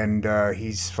 and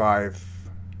he's 5.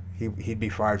 He'd be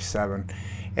 5'7",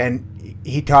 and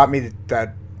he taught me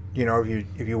that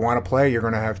if you want to play, you're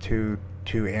going to have to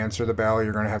answer the bell.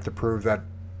 You're going to have to prove that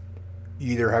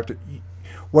you either have to.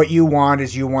 What you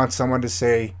want someone to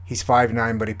say he's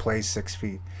 5'9", but he plays 6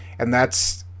 feet, and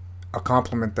that's a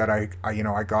compliment that I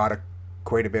got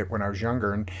quite a bit when I was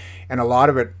younger, and a lot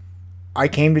of it. I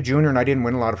came to junior and I didn't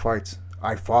win a lot of fights.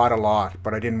 I fought a lot,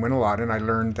 but I didn't win a lot, and I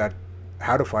learned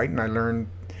how to fight, and I learned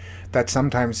that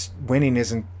sometimes winning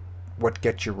isn't what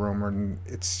gets you room, and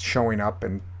it's showing up,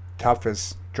 and tough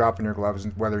as dropping your gloves,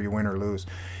 whether you win or lose.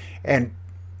 And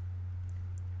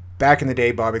back in the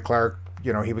day, Bobby Clark,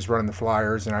 he was running the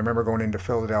Flyers, and I remember going into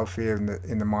Philadelphia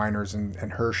in the minors, and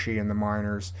Hershey in the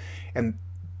minors, and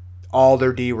all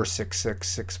their D were 6'6",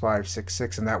 6'5",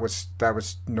 6'6", and that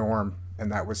was norm,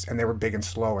 and they were big and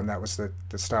slow, and that was the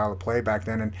style of play back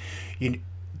then. And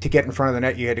to get in front of the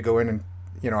net, you had to go in, and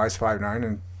I was 5'9",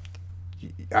 and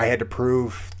I had to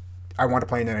prove I want to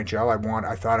play in the NHL.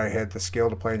 I thought I had the skill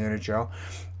to play in the NHL,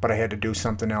 but I had to do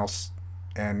something else.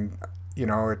 And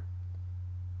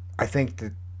I think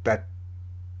that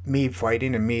me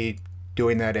fighting and me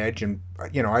doing that edge, and I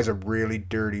was a really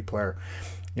dirty player.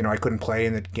 I couldn't play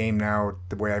in the game now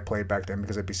the way I played back then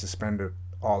because I'd be suspended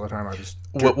all the time.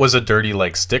 What was it, dirty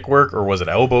like stick work, or was it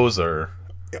elbows or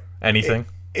anything?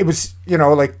 It was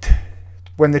like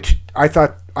when I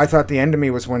thought the end of me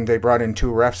was when they brought in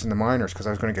 2 refs in the minors, because I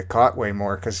was going to get caught way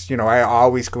more, because I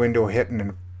always go into a hit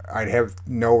and I'd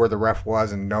know where the ref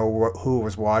was and know who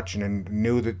was watching, and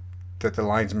knew that the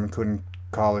linesman couldn't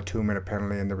call a 2-minute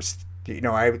penalty, and there was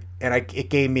it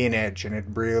gave me an edge, and it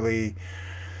really,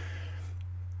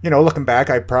 looking back,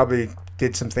 I probably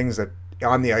did some things that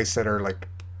on the ice that are like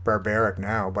barbaric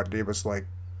now, but it was like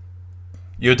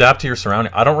you adapt to your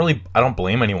surrounding. I don't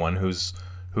blame anyone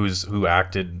who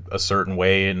acted a certain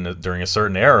way during a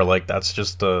certain era. Like, that's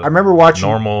just I remember watching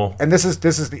normal. And this is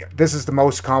the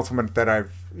most compliment that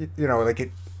I've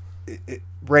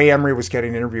Ray Emery was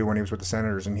getting an interview when he was with the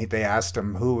Senators, and they asked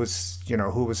him who was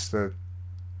the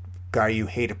guy you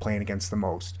hated playing against the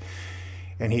most,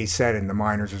 and he said in the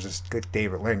minors it was just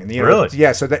David Ling. And really,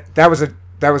 yeah. So that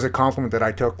was a compliment that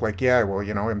I took. Like, yeah, well,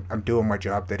 I'm doing my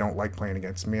job. They don't like playing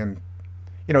against me, and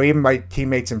even my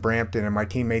teammates in Brampton and my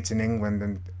teammates in England,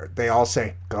 and they all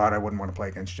say, God, I wouldn't want to play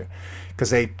against you, because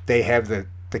they have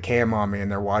the cam on me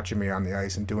and they're watching me on the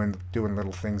ice and doing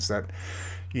little things that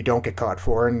you don't get caught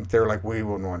for, and they're like, we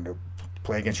wouldn't want to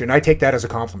play against you, and I take that as a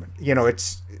compliment.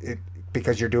 It's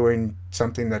because you're doing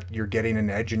something that you're getting an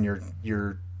edge, and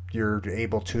you're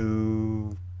able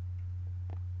to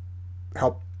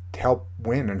help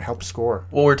win and help score.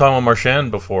 Well, we were talking about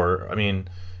Marchand before. I mean,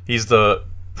 he's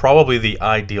probably the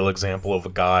ideal example of a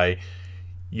guy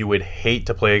you would hate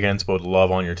to play against but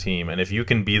love on your team, and if you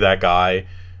can be that guy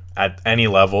at any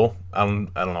level, I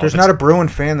don't know. There's not a Bruin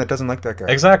fan that doesn't like that guy.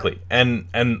 Exactly, and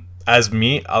as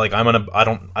me, I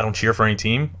don't cheer for any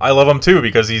team. I love him too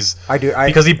because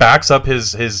because he backs up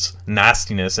his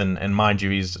nastiness, and mind you,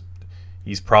 he's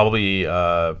probably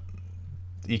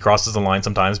he crosses the line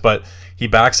sometimes, but he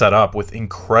backs that up with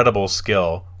incredible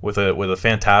skill, with a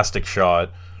fantastic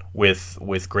shot,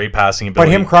 with great passing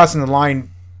ability. But him crossing the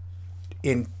line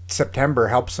in September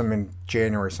helps him in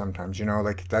January sometimes.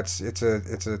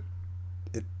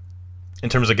 In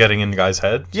terms of getting in guys'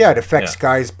 head? Yeah, it affects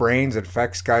guys' brains. It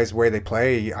affects guys' way they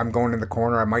play. I'm going in the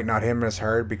corner. I might not hit him as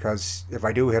hard because if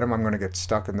I do hit him, I'm going to get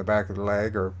stuck in the back of the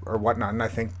leg or whatnot. And I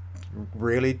think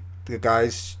really the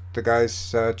guys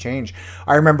change.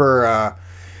 I remember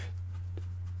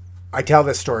I tell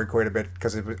this story quite a bit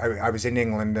because I was in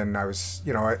England and I was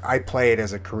I play it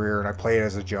as a career and I play it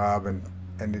as a job and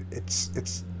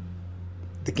it's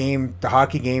the game, the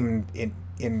hockey game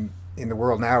in the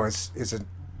world now is a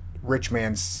rich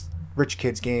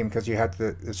kid's game because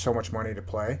there's so much money to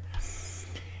play.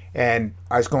 And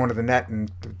I was going to the net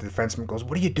and the defenseman goes,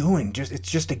 "What are you doing? It's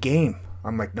just a game."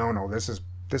 I'm like, no, this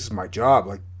is my job.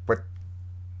 Like, but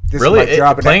this really? is my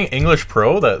job. Playing English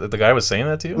pro, that the guy was saying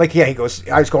that to you? Like, yeah, he goes,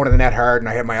 I was going to the net hard and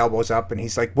I had my elbows up and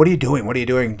he's like, "What are you doing? What are you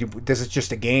doing? This is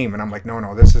just a game." And I'm like,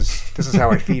 no, this is how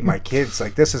I feed my kids.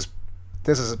 Like, this is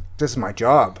my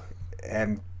job.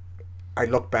 And I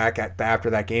look back after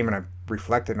that game and I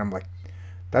reflected and I'm like,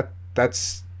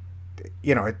 that's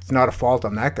it's not a fault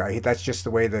on that guy. That's just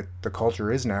the way that the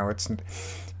culture is now.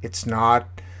 It's not,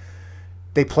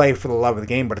 they play for the love of the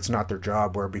game, but it's not their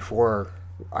job. Where before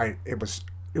it was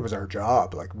our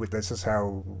job. Like, this is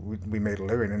how we made a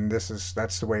living, and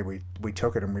that's the way we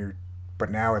took it.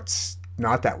 But now it's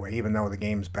not that way. Even though the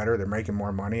game's better, they're making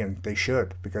more money, and they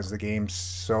should because the game's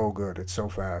so good. It's so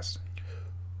fast.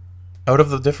 Out of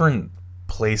the different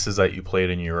places that you played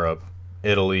in Europe,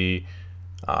 Italy,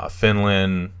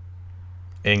 Finland,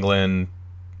 England,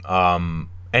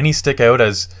 any stick out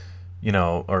as,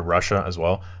 or Russia as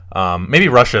well? Maybe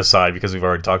Russia aside because we've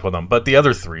already talked about them, but the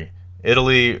other three,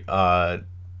 Italy,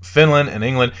 Finland, and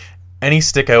England, any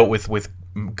stick out with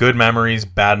good memories,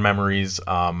 bad memories,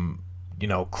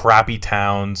 crappy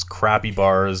towns, crappy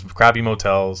bars, crappy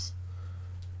motels?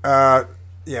 Yeah,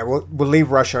 we'll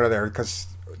leave Russia out of there because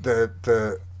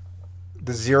the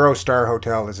 0-star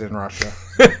hotel is in Russia.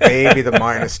 Maybe the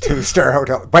 -2-star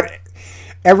hotel. But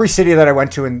every city that I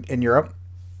went to in Europe,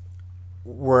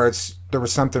 there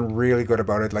was something really good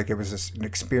about it. Like, it was an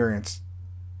experience.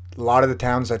 A lot of the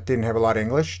towns that didn't have a lot of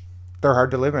English, they're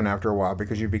hard to live in after a while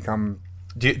because you become...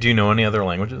 Do you know any other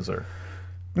languages? Or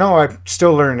no, I'm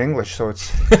still learning English, so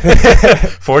it's...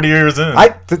 40 years in.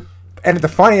 And the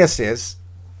funniest is,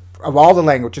 of all the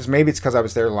languages, maybe it's because I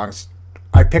was there the longest,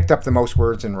 I picked up the most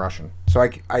words in Russian. So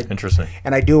I Interesting.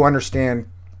 And I do understand,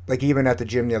 like, even at the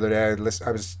gym the other day,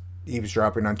 I was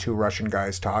eavesdropping on two Russian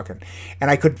guys talking, and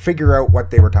I could figure out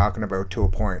what they were talking about to a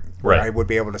point where I would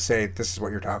be able to say, "This is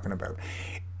what you're talking about,"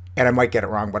 and I might get it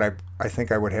wrong, but I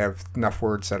think I would have enough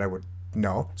words that I would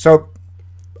know. So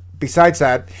besides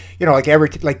that,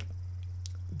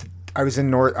 I was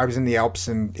in the Alps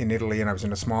in Italy, and I was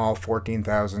in a small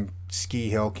 14,000 ski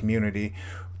hill community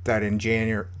that in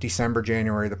December,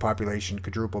 January, the population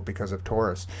quadrupled because of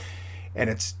tourists, and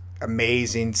it's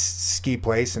amazing ski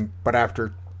place. But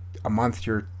after a month,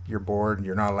 you're bored and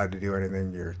you're not allowed to do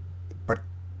anything.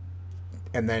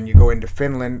 And then you go into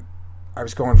Finland. I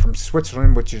was going from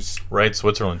Switzerland, which is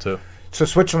Switzerland too. So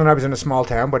Switzerland, I was in a small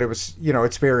town, but it was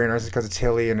it's very interesting because it's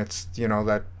hilly and it's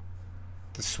that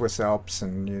the Swiss Alps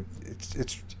and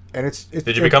it's.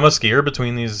 Did you become a skier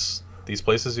between these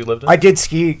places you lived in? I did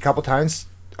ski a couple times.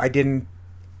 I didn't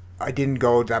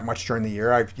go that much during the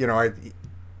year.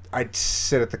 I'd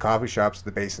sit at the coffee shops at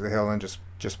the base of the hill and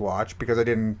just watch because I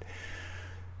didn't.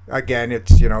 Again,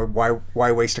 it's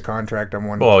why waste a contract on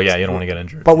one? Well, yeah, you don't want to get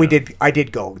injured. But I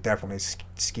did go definitely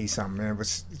ski some, and it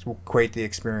was quite the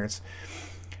experience.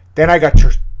 Then I got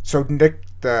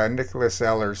Nicholas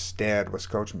Eller's dad was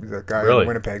coaching me. The guy in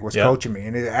Winnipeg was coaching me,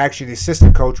 and actually the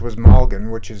assistant coach was Mulligan,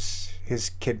 which is his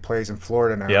kid plays in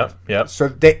Florida now. Yeah. So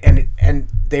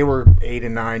they were 8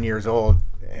 and 9 years old,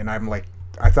 and I'm like,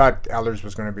 I thought Ellers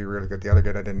was going to be really good. The other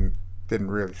kid I didn't didn't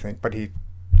really think, but he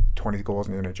 20 goals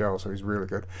in the NHL, so he's really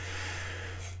good.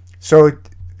 So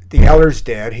the Eller's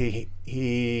dad, I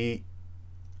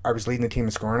was leading the team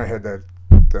in scoring. I had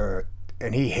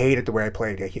and he hated the way I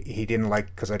played. He didn't like,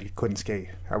 because I couldn't skate.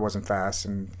 I wasn't fast,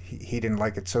 and he didn't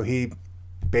like it. So he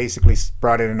basically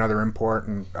brought in another import,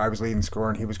 and I was leading score,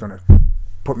 and he was going to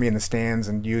put me in the stands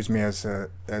and use me as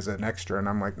an extra. And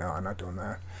I'm like, no, I'm not doing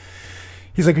that.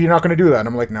 He's like, you're not going to do that. And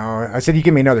I'm like, no. I said, you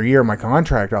give me another year of my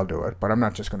contract, I'll do it. But I'm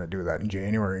not just going to do that in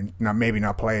January and maybe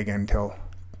not play again until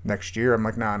next year. I'm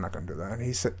like, no, I'm not going to do that. And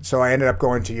he said, so I ended up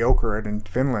going to Jokerit in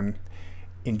Finland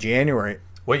in January.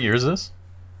 What year is this?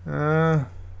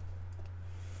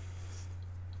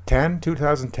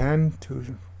 2010.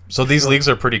 So these leagues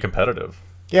are pretty competitive.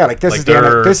 Yeah, like this is the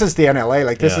NLA.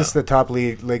 Like this is the top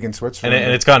league in Switzerland.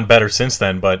 And it's gotten better since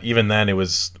then, but even then it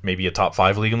was maybe a top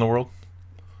 5 league in the world.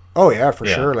 Oh yeah, for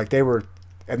sure. Like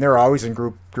they're always in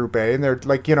group A, and they're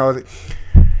like,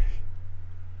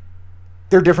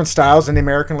 they're different styles in the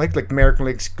American League. Like the American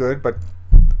League's good, but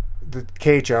the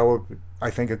KHL, I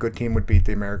think a good team would beat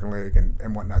the American League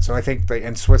and whatnot. So I think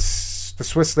the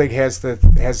Swiss League has the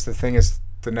thing as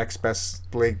the next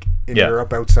best league in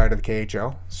Europe outside of the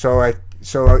KHL. So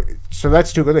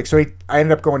that's two good leagues. So I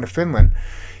ended up going to Finland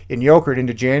in Jokerit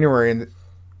into January, and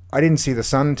I didn't see the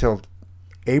sun until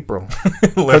April.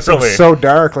 Because it was so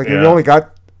dark. Like you only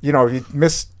got, if you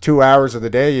missed 2 hours of the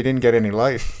day, you didn't get any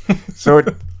light. So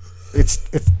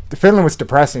Finland was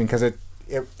depressing because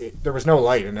there was no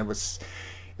light, and it was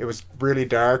really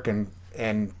dark,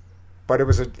 but it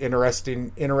was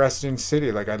an interesting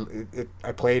city. Like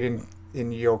I played in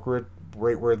Jokerit,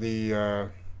 right where the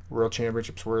World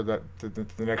Championships were the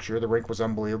next year. The rink was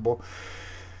unbelievable.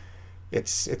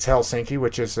 It's Helsinki,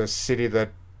 which is a city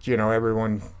that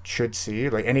everyone should see.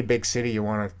 Like any big city you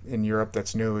want in Europe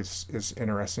that's new is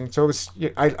interesting. So it was.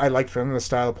 I liked Finland. The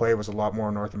style of play was a lot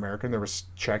more North American. There was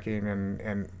checking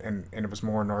and it was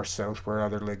more north south, where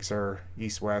other leagues are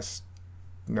east west.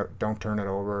 No, don't turn it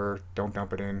over. Don't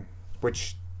dump it in.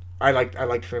 Which I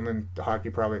liked Finland hockey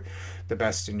probably the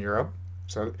best in Europe.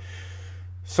 So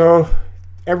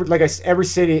every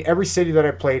city that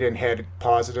I played in had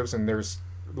positives, and there's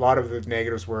a lot of the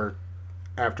negatives were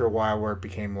after a while where it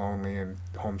became lonely and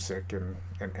homesick and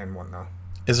whatnot.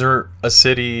 Is there a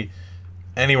city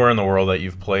anywhere in the world that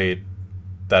you've played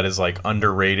that is like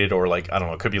underrated, or like, I don't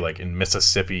know, it could be like in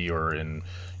Mississippi or in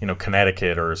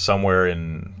Connecticut or somewhere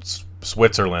in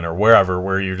Switzerland or wherever,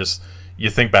 where you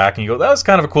think back and you go, that was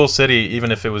kind of a cool city,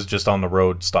 even if it was just on the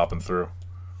road stopping through?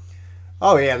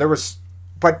 Oh yeah, there was,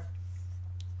 but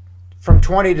from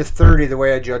 20 to 30, the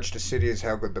way I judged a city is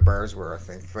how good the bars were. I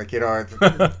think, like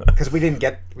because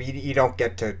you don't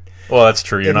get to. Well, that's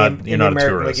true. You're not a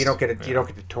tourist. Like you don't get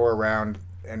to tour around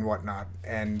and whatnot.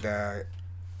 And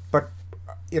but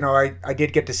I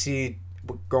did get to see,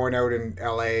 going out in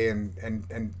LA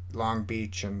and Long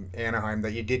Beach and Anaheim,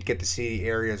 that you did get to see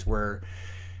areas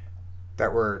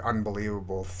that were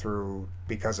unbelievable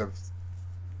because of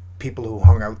people who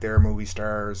hung out there, movie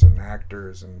stars and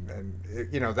actors, and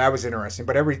that was interesting.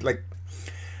 But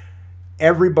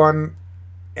everyone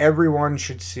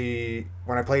should see.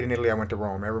 When I played in Italy, I went to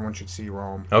Rome. Everyone should see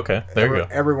Rome. Okay, there you go.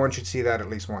 Everyone should see that at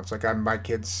least once. Like my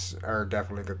kids are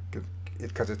definitely good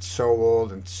because it's so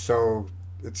old and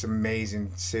it's an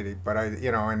amazing city. But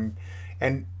and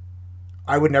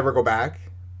I would never go back.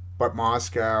 But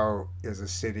Moscow is a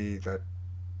city that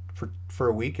for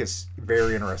a week is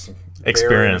very interesting. A good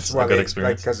experience. Like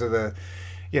because of the,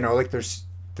 there's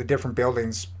the different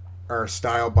buildings are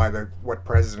styled by what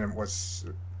president was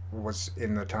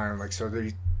in the time. Like, so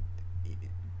the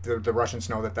Russians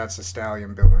know that that's the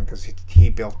Stalin building because he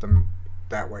built them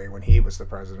that way when he was the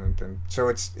president, and so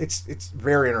it's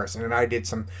very interesting. And I did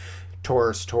some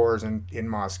tours in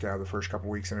Moscow the first couple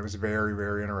of weeks, and it was very,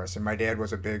 very interesting. My dad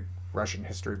was a big Russian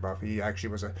history buff. He actually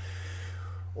was a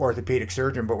orthopedic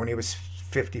surgeon, but when he was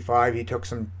 55, he took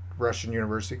some Russian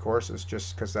university courses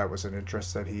just because that was an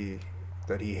interest that he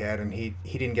had, and he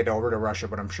didn't get over to Russia,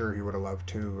 but I'm sure he would have loved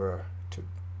to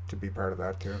be part of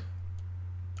that too.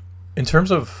 In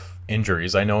terms of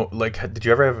injuries, I know, like, did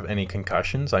you ever have any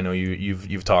concussions? I know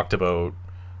you've talked about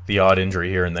the odd injury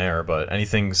here and there, but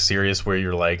anything serious where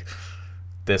you're like,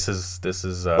 this is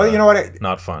well, you know what,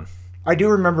 not fun? I do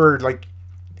remember, like,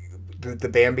 the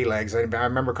Bambi legs. I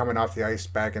remember coming off the ice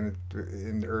back in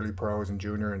the early pros and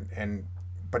junior,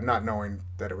 but not knowing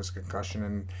that it was a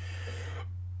concussion,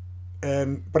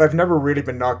 but I've never really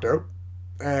been knocked out.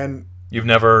 And you've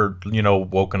never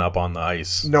woken up on the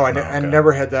ice? No, I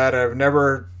never had that. I've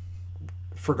never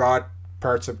forgot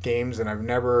parts of games, and I've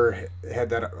never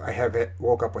had that. I have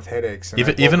woke up with headaches.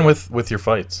 Even with your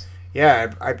fights?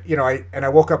 yeah, I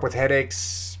woke up with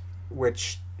headaches,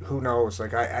 which who knows?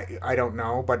 Like I don't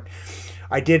know, but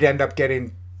I did end up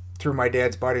getting through my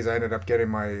dad's buddies. I ended up getting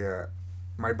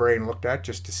my brain looked at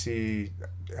just to see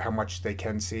how much they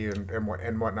can see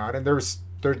and whatnot. And it was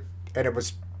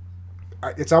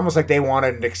it's almost like they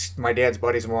wanted my dad's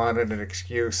buddies wanted an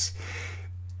excuse,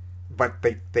 but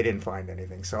they didn't find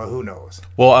anything. So who knows?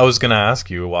 Well, I was going to ask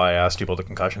you why I asked you about the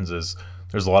concussions is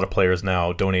there's a lot of players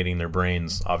now donating their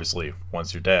brains, obviously,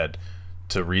 once you're dead,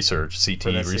 to research, CT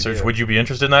research. CT. Would you be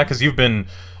interested in that? Because you've been...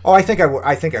 Oh, I think I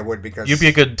would because... You'd be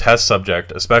a good test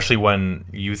subject, especially when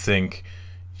you think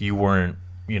you weren't,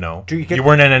 you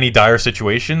weren't in any dire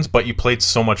situations, but you played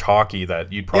so much hockey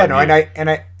that you'd probably... Yeah,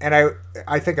 no,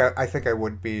 I think I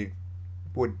would be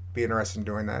interested in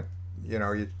doing that. You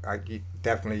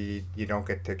definitely you don't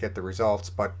get the results,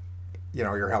 but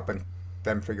you're helping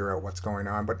them figure out what's going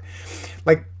on. But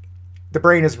like the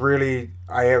brain is a really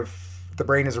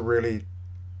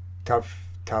tough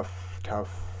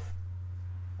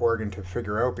organ to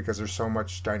figure out because there's so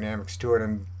much dynamics to it,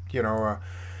 and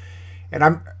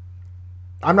and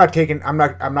I'm not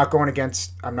going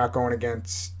against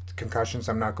concussions.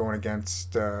 I'm not going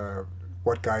against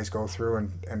what guys go through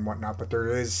and whatnot, but there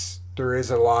is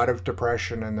a lot of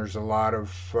depression and there's a lot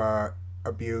of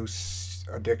abuse,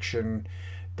 addiction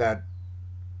that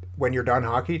when you're done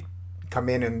hockey, come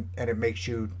in and it makes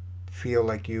you feel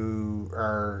like you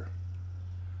are,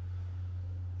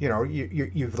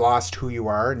 you've lost who you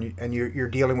are and you're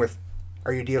dealing with,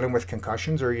 are you dealing with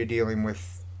concussions or are you dealing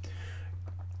with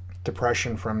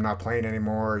depression from not playing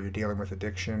anymore? Are you dealing with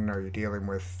addiction? Are you dealing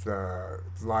with a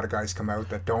lot of guys come out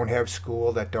that don't have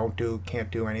school, that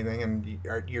can't do anything, and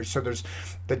you're so there's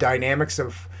the dynamics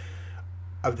of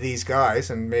these guys,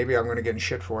 and maybe I'm going to get in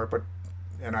shit for it, but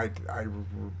and I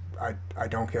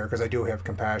don't care because I do have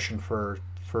compassion for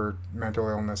mental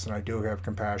illness, and I do have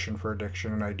compassion for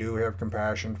addiction, and I do have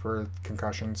compassion for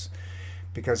concussions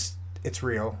because it's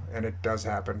real and it does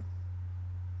happen.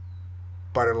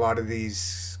 But a lot of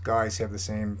these guys have the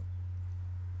same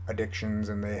addictions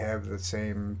and they have the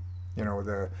same,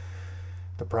 the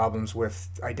problems with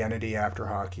identity after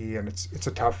hockey, and it's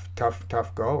a tough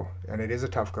go, and it is a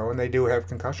tough go, and they do have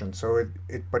concussions. So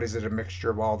but is it a mixture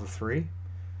of all the three?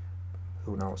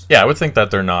 Who knows? Yeah, I would think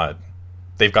that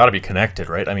they've got to be connected,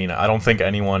 right? I mean, I don't think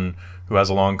anyone who has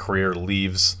a long career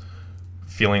leaves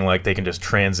feeling like they can just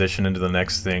transition into the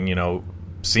next thing,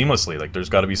 seamlessly. Like there's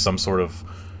got to be some sort of,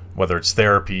 whether it's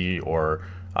therapy or,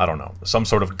 I don't know, some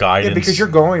sort of guidance. Yeah, because you're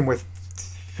going with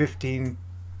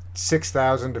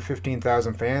 6,000 to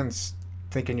 15,000 fans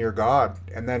thinking you're God,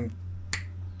 and then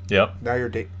now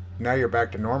you're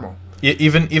back to normal.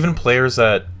 Even players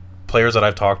that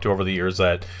I've talked to over the years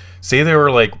that say they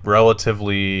were like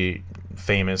relatively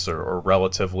famous or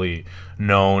relatively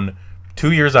known,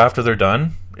 2 years after they're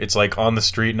done, it's like on the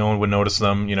street, no one would notice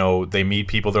them. They meet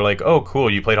people, they're like, "Oh, cool,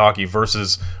 you played hockey."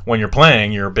 Versus when you're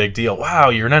playing, you're a big deal. Wow,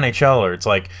 you're an NHLer. It's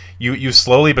like you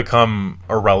slowly become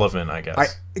irrelevant, I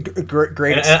guess.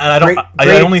 Great.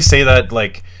 I only say that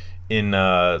like in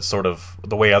sort of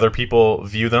the way other people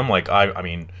view them. Like I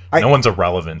mean, no one's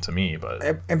irrelevant to me, but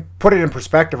and put it in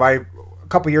perspective. A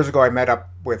couple years ago, I met up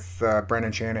with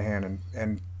Brendan Shanahan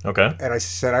and. Okay. And I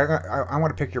said, I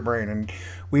want to pick your brain. And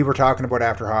we were talking about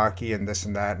after hockey and this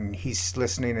and that. And he's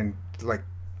listening and like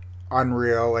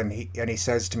unreal. And he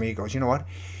says to me, he goes, "You know what?"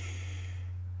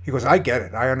 He goes, "I get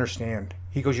it. I understand."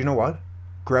 He goes, "You know what?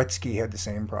 Gretzky had the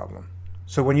same problem."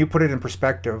 So when you put it in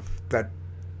perspective that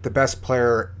the best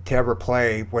player to ever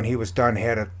play when he was done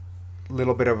had a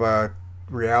little bit of a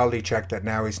reality check that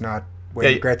now he's not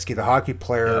Wayne Gretzky, the hockey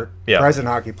player, present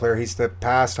hockey player, he's the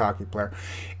past hockey player.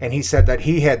 And he said that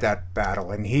he had that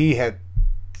battle and he had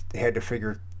to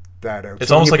figure that out.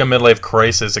 It's almost like a midlife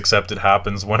crisis, except it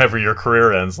happens whenever your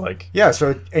career ends. Like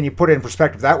and you put it in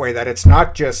perspective that way, that it's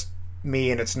not just me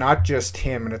and it's not just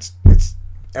him and it's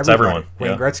everyone.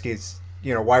 Wayne Gretzky's,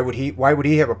 why would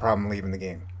he have a problem leaving the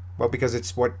game? Well, because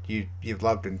it's what you've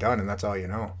loved and done, and that's all you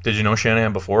know. Did you know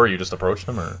Shanahan before, or you just approached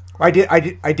him, or? I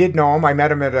did know him. I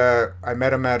met him at the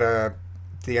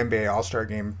NBA All-Star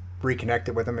game.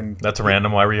 Reconnected with him, and that's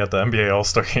random. Why were you at the NBA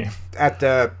All-Star game?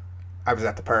 I was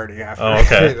at the party after. Oh,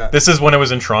 okay. This is when it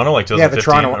was in Toronto, like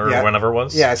 2015 or whenever it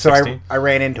was. Yeah, so I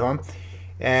ran into him,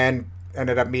 and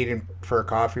ended up meeting for a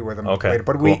coffee with him. Okay, later.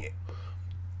 But cool.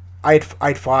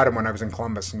 I'd fought him when I was in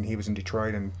Columbus, and he was in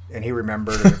Detroit, and he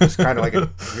remembered. And it was kind of like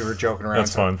we were joking around.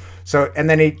 That's fun. So and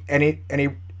then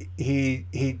he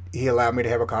allowed me to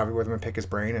have a coffee with him and pick his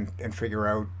brain and figure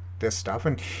out this stuff,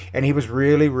 and he was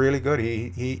really, really good.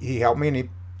 He helped me, and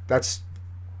that's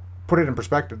put it in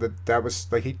perspective, that was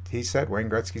like he said, Wayne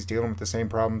Gretzky's dealing with the same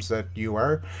problems that you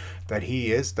are, that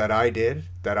he is, that I did,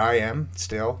 that I am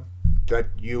still, that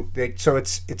so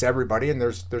it's everybody, and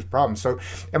there's problems. So,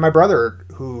 and my brother,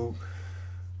 who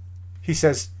he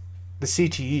says the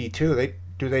CTE too,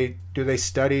 do they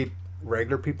study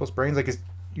regular people's brains? Like,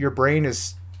 your brain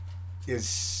is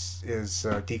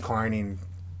declining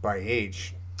by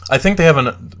age. I think they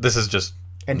have this is just,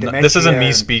 this isn't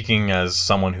me speaking as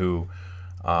someone who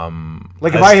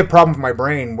like, if I had a problem with my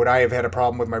brain, would I have had a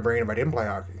problem with my brain if I didn't play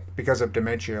hockey because of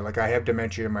dementia? Like, I have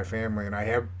dementia in my family, and I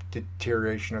have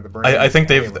deterioration of the brain. I think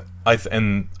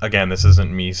and again, this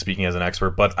isn't me speaking as an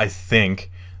expert, but I think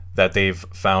that they've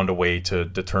found a way to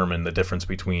determine the difference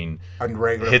between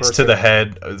hits to the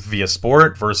head via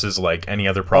sport versus like any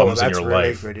other problems in your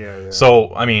life. Good, yeah.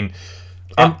 So, I mean,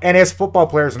 and as football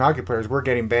players and hockey players, we're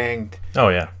getting banged. Oh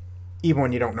yeah. Even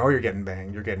when you don't know you're getting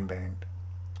banged, you're getting banged.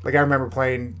 Like, I remember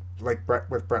playing like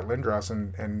with Brett Lindros,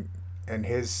 and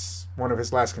his one of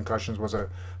his last concussions was a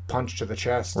punch to the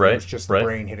chest. Right. It was just the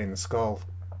brain hitting the skull.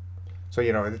 So,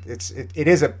 you know, it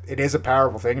is a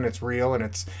powerful thing, and it's real,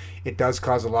 and it does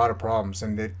cause a lot of problems,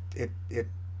 and it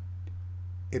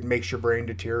makes your brain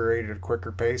deteriorate at a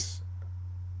quicker pace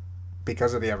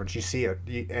because of the evidence. You see it,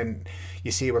 and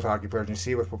you see it with hockey players, and you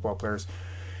see it with football players,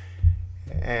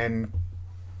 and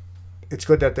it's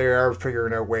good that they are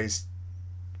figuring out ways.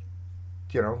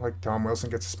 You know, like Tom Wilson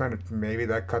gets suspended, maybe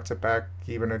that cuts it back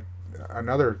even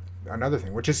another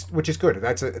thing, which is good.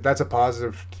 That's a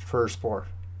positive for sport.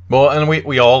 Well, and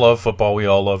we all love football, we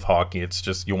all love hockey. It's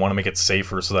just you want to make it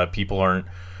safer so that people aren't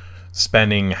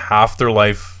spending half their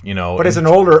life, you know. But as an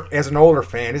older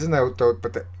fan, isn't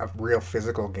that a real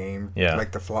physical game? Yeah,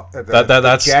 like the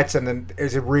that's Jets, and then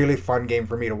it's a really fun game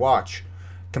for me to watch,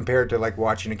 compared to like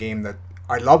watching a game that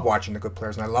I love watching the good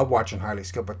players and I love watching highly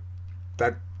skilled, but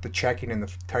that the checking and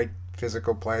the tight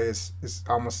physical play is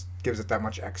almost gives it that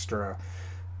much extra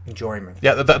enjoyment.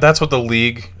 Yeah, that's what the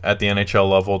league at the NHL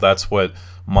level, that's what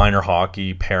minor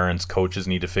hockey parents, coaches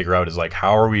need to figure out, is like,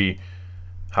 how are we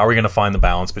going to find the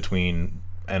balance between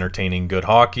entertaining good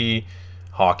hockey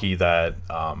that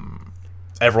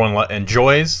everyone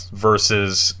enjoys,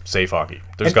 versus safe hockey.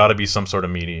 There's got to be some sort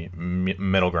of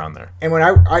middle ground there. And when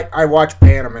I watch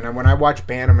Bantam, and when I watch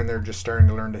Bantam and they're just starting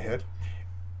to learn to hit,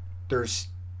 there's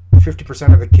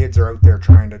 50% of the kids are out there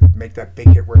trying to make that big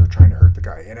hit where they're trying to hurt the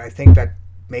guy. And I think that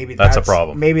maybe that's a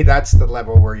problem. Maybe that's the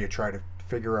level where you try to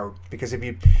figure out, because if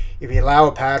you allow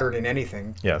a pattern in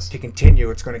anything to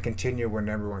continue, it's going to continue when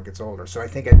everyone gets older. So I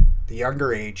think at the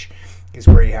younger age is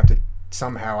where you have to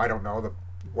somehow, I don't know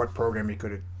what program you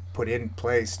could put in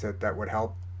place that would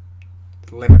help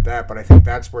limit that, but I think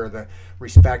that's where the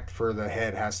respect for the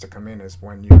head has to come in, is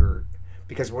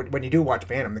because when you do watch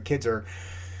Bantam, the kids are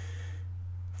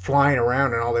flying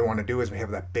around and all they want to do is have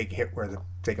that big hit where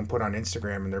they can put on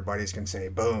Instagram and their buddies can say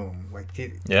boom, like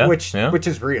which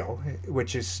is real,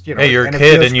 which is, you know, hey, you're a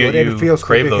kid and it feels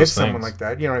crave good to those hit things. Someone like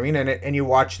that, you know what I mean, and you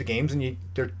watch the games and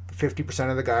 50%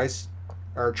 of the guys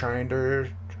are trying to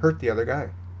hurt the other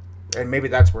guy, and maybe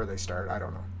that's where they start. I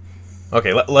don't know.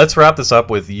 Okay, let's wrap this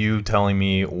up with you telling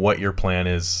me what your plan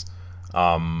is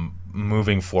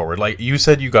moving forward. Like you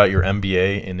said, you got your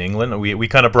MBA in England. We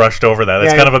kind of brushed over that.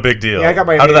 That's kind of a big deal. Yeah, I got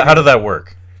my how did that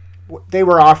work? They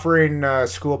were offering a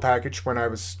school package when I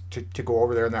was to go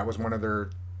over there, and that was one of their,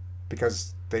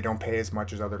 because they don't pay as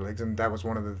much as other leagues, and that was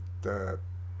one of the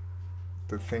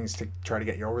things to try to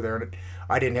get you over there. And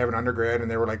I didn't have an undergrad, and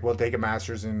they were like, well, take a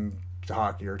master's in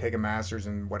hockey or take a master's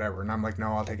in whatever. And I'm like,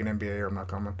 no, I'll take an MBA or I'm not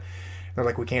coming. They're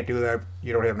like, we can't do that.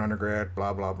 You don't have an undergrad,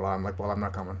 blah, blah, blah. I'm like, well, I'm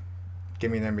not coming.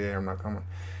 Give me an MBA, I'm not coming.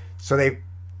 So they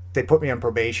put me on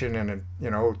probation and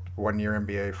 1 year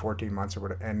MBA, 14 months or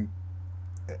whatever, and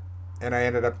I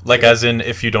ended up like, as in,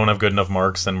 if you don't have good enough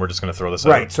marks, then we're just going to throw this out.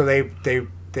 Right. So they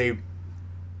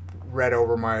read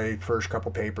over my first couple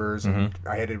papers, and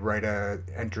I had to write a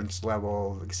entrance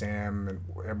level exam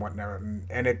and whatnot,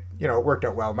 and it it worked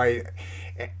out well.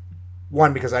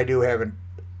 Because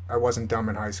I wasn't dumb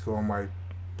in high school. My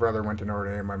brother went to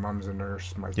Notre Dame. My mom's a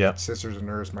nurse. My sister's a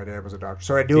nurse. My dad was a doctor.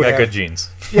 So I do have good genes.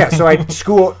 Yeah. So I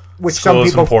school, which some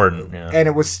people important. Yeah. And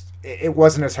it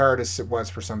wasn't as hard as it was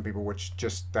for some people, which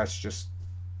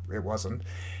it wasn't.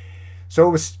 So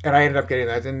it was, and I ended up getting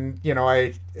that. And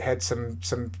I had some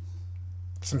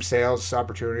sales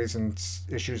opportunities and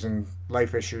issues and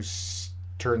life issues,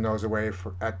 turned those away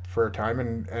for a time.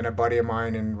 And a buddy of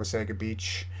mine in Wasaga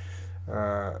Beach,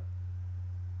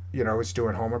 was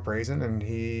doing home appraising, and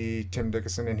Tim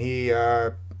Dickinson, and he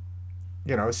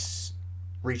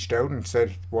reached out and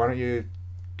said, why don't you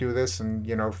do this and,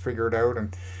 figure it out.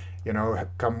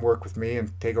 come work with me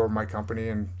and take over my company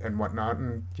and whatnot.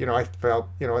 And, I felt,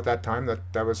 at that time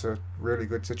that was a really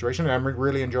good situation, and I'm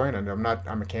really enjoying it. I'm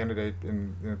a candidate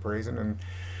in appraising, and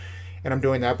I'm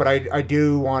doing that, but I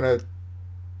do want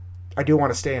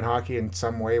to stay in hockey in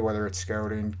some way, whether it's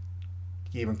scouting,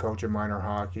 even coaching minor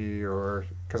hockey, or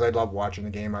because I love watching the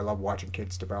game. I love watching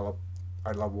kids develop.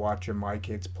 I love watching my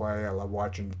kids play. I love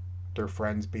watching their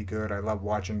friends be good. I love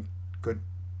watching good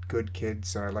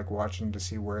kids, and I like watching to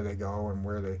see where they go and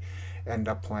where they end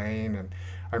up playing. And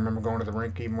I remember going to the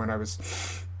rink even when I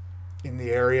was in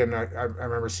the area, and I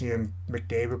remember seeing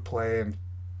McDavid play, and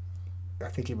I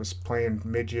think he was playing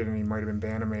midget, and he might have been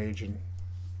bantam age, and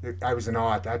I was in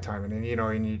awe at that time. And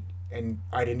then and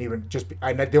I didn't even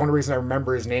the only reason I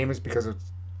remember his name is because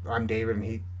I'm David and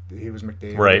he was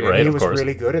McDavid. Right, and he of was course.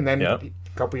 really good. And then Yep. a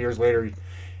couple years later,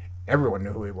 everyone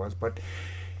knew who he was. But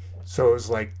so it was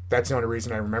like that's the only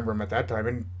reason I remember him at that time.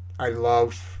 And I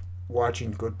love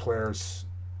watching good players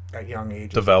at young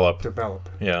age Develop.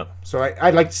 Yeah. So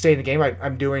I'd like to stay in the game.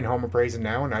 I'm doing home appraising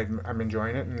now, and I'm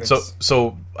enjoying it. And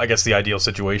So I guess the ideal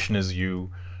situation is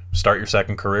you start your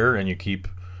second career and you keep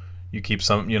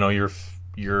some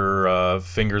your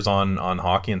fingers on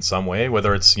hockey in some way,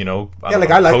 whether it's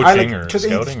coaching or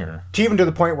scouting or to even to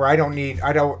the point where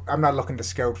I'm not looking to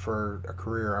scout for a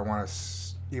career. I want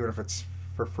to, even if it's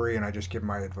for free, and I just give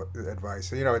my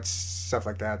advice. It's stuff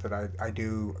like that I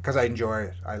do because I enjoy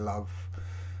it. I love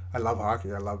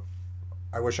hockey.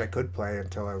 I wish I could play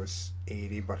until I was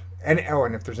 80, and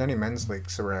if there's any men's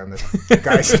leagues around that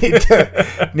guys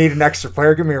need an extra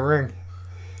player, give me a ring.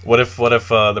 What if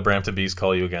the Brampton Bees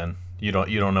call you again? You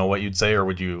don't know what you'd say, or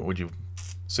would you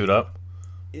suit up?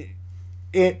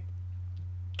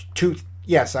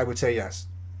 Yes, I would say yes.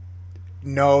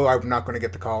 No, I'm not going to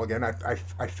get the call again.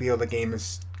 I feel the game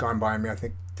has gone by me. I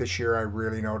think this year I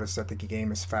really noticed that the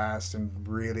game is fast and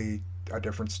really a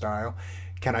different style.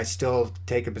 Can I still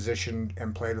take a position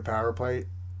and play the power play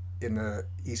in the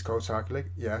East Coast Hockey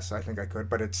League? Yes, I think I could.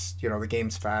 But it's the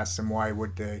game's fast, and why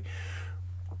would they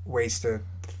waste a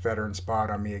veteran spot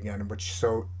on me again?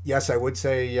 So yes, I would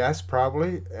say yes,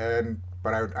 probably.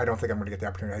 But I don't think I'm going to get the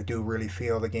opportunity. I do really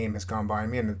feel the game has gone by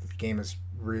me, and the game has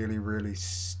really, really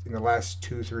in the last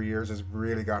 2-3 years has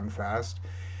really gotten fast.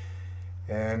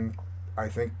 And I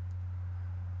think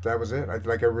that was it.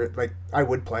 I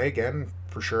would play again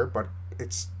for sure, but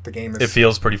the game is. It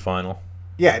feels pretty final.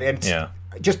 Yeah, and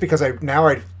just because it's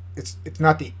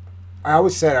not the. I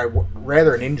always said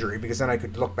rather an injury, because then I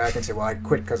could look back and say, well, I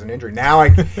quit because of an injury. Now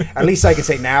at least I can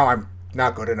say now I'm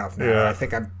not good enough. Now I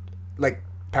think I'm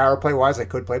power play wise I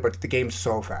could play, but the game's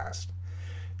so fast.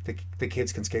 The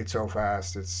kids can skate so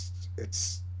fast.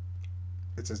 It's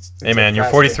hey man, you're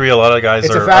 43. A lot of guys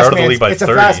are out of the league by 30. It's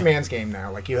a fast man's game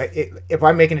now. If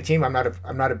I'm making a team, I'm not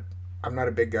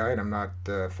a big guy, and I'm not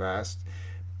fast.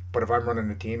 But if I'm running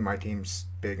a team, my team's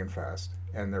big and fast,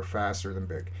 and they're faster than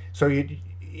big. So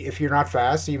if you're not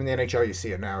fast, even the NHL, you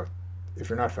see it now. If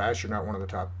you're not fast, you're not one of the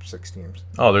top 6 teams.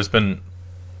 Oh, there's been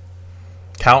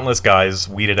countless guys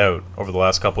weeded out over the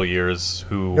last couple of years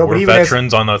who were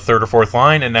veterans on the third or fourth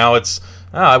line, and now it's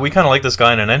we kind of like this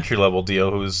guy in an entry level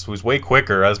deal who's way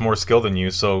quicker, has more skill than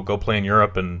you. So go play in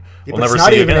Europe, and we'll never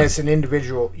see you again. It's not even as an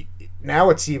individual.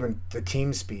 Now it's even the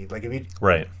team speed.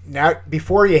 Right now,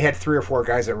 before you had 3 or 4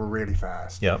 guys that were really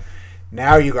fast. Yeah.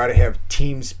 Now you got to have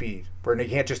team speed, where you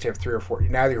can't just have 3 or 4.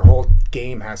 Now your whole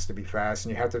game has to be fast,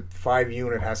 and you have 5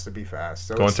 unit has to be fast.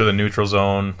 So going through the neutral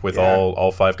zone with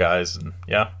all 5 guys, and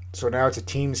So now it's a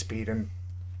team speed, and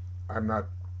I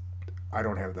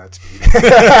don't have that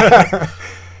speed.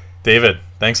 David,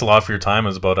 thanks a lot for your time. It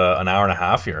was about an hour and a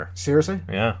half here. Seriously?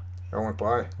 Yeah. It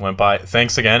went by.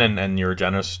 Thanks again, and you're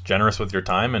generous with your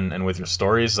time and with your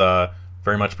stories.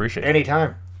 Very much appreciated.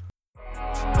 Anytime.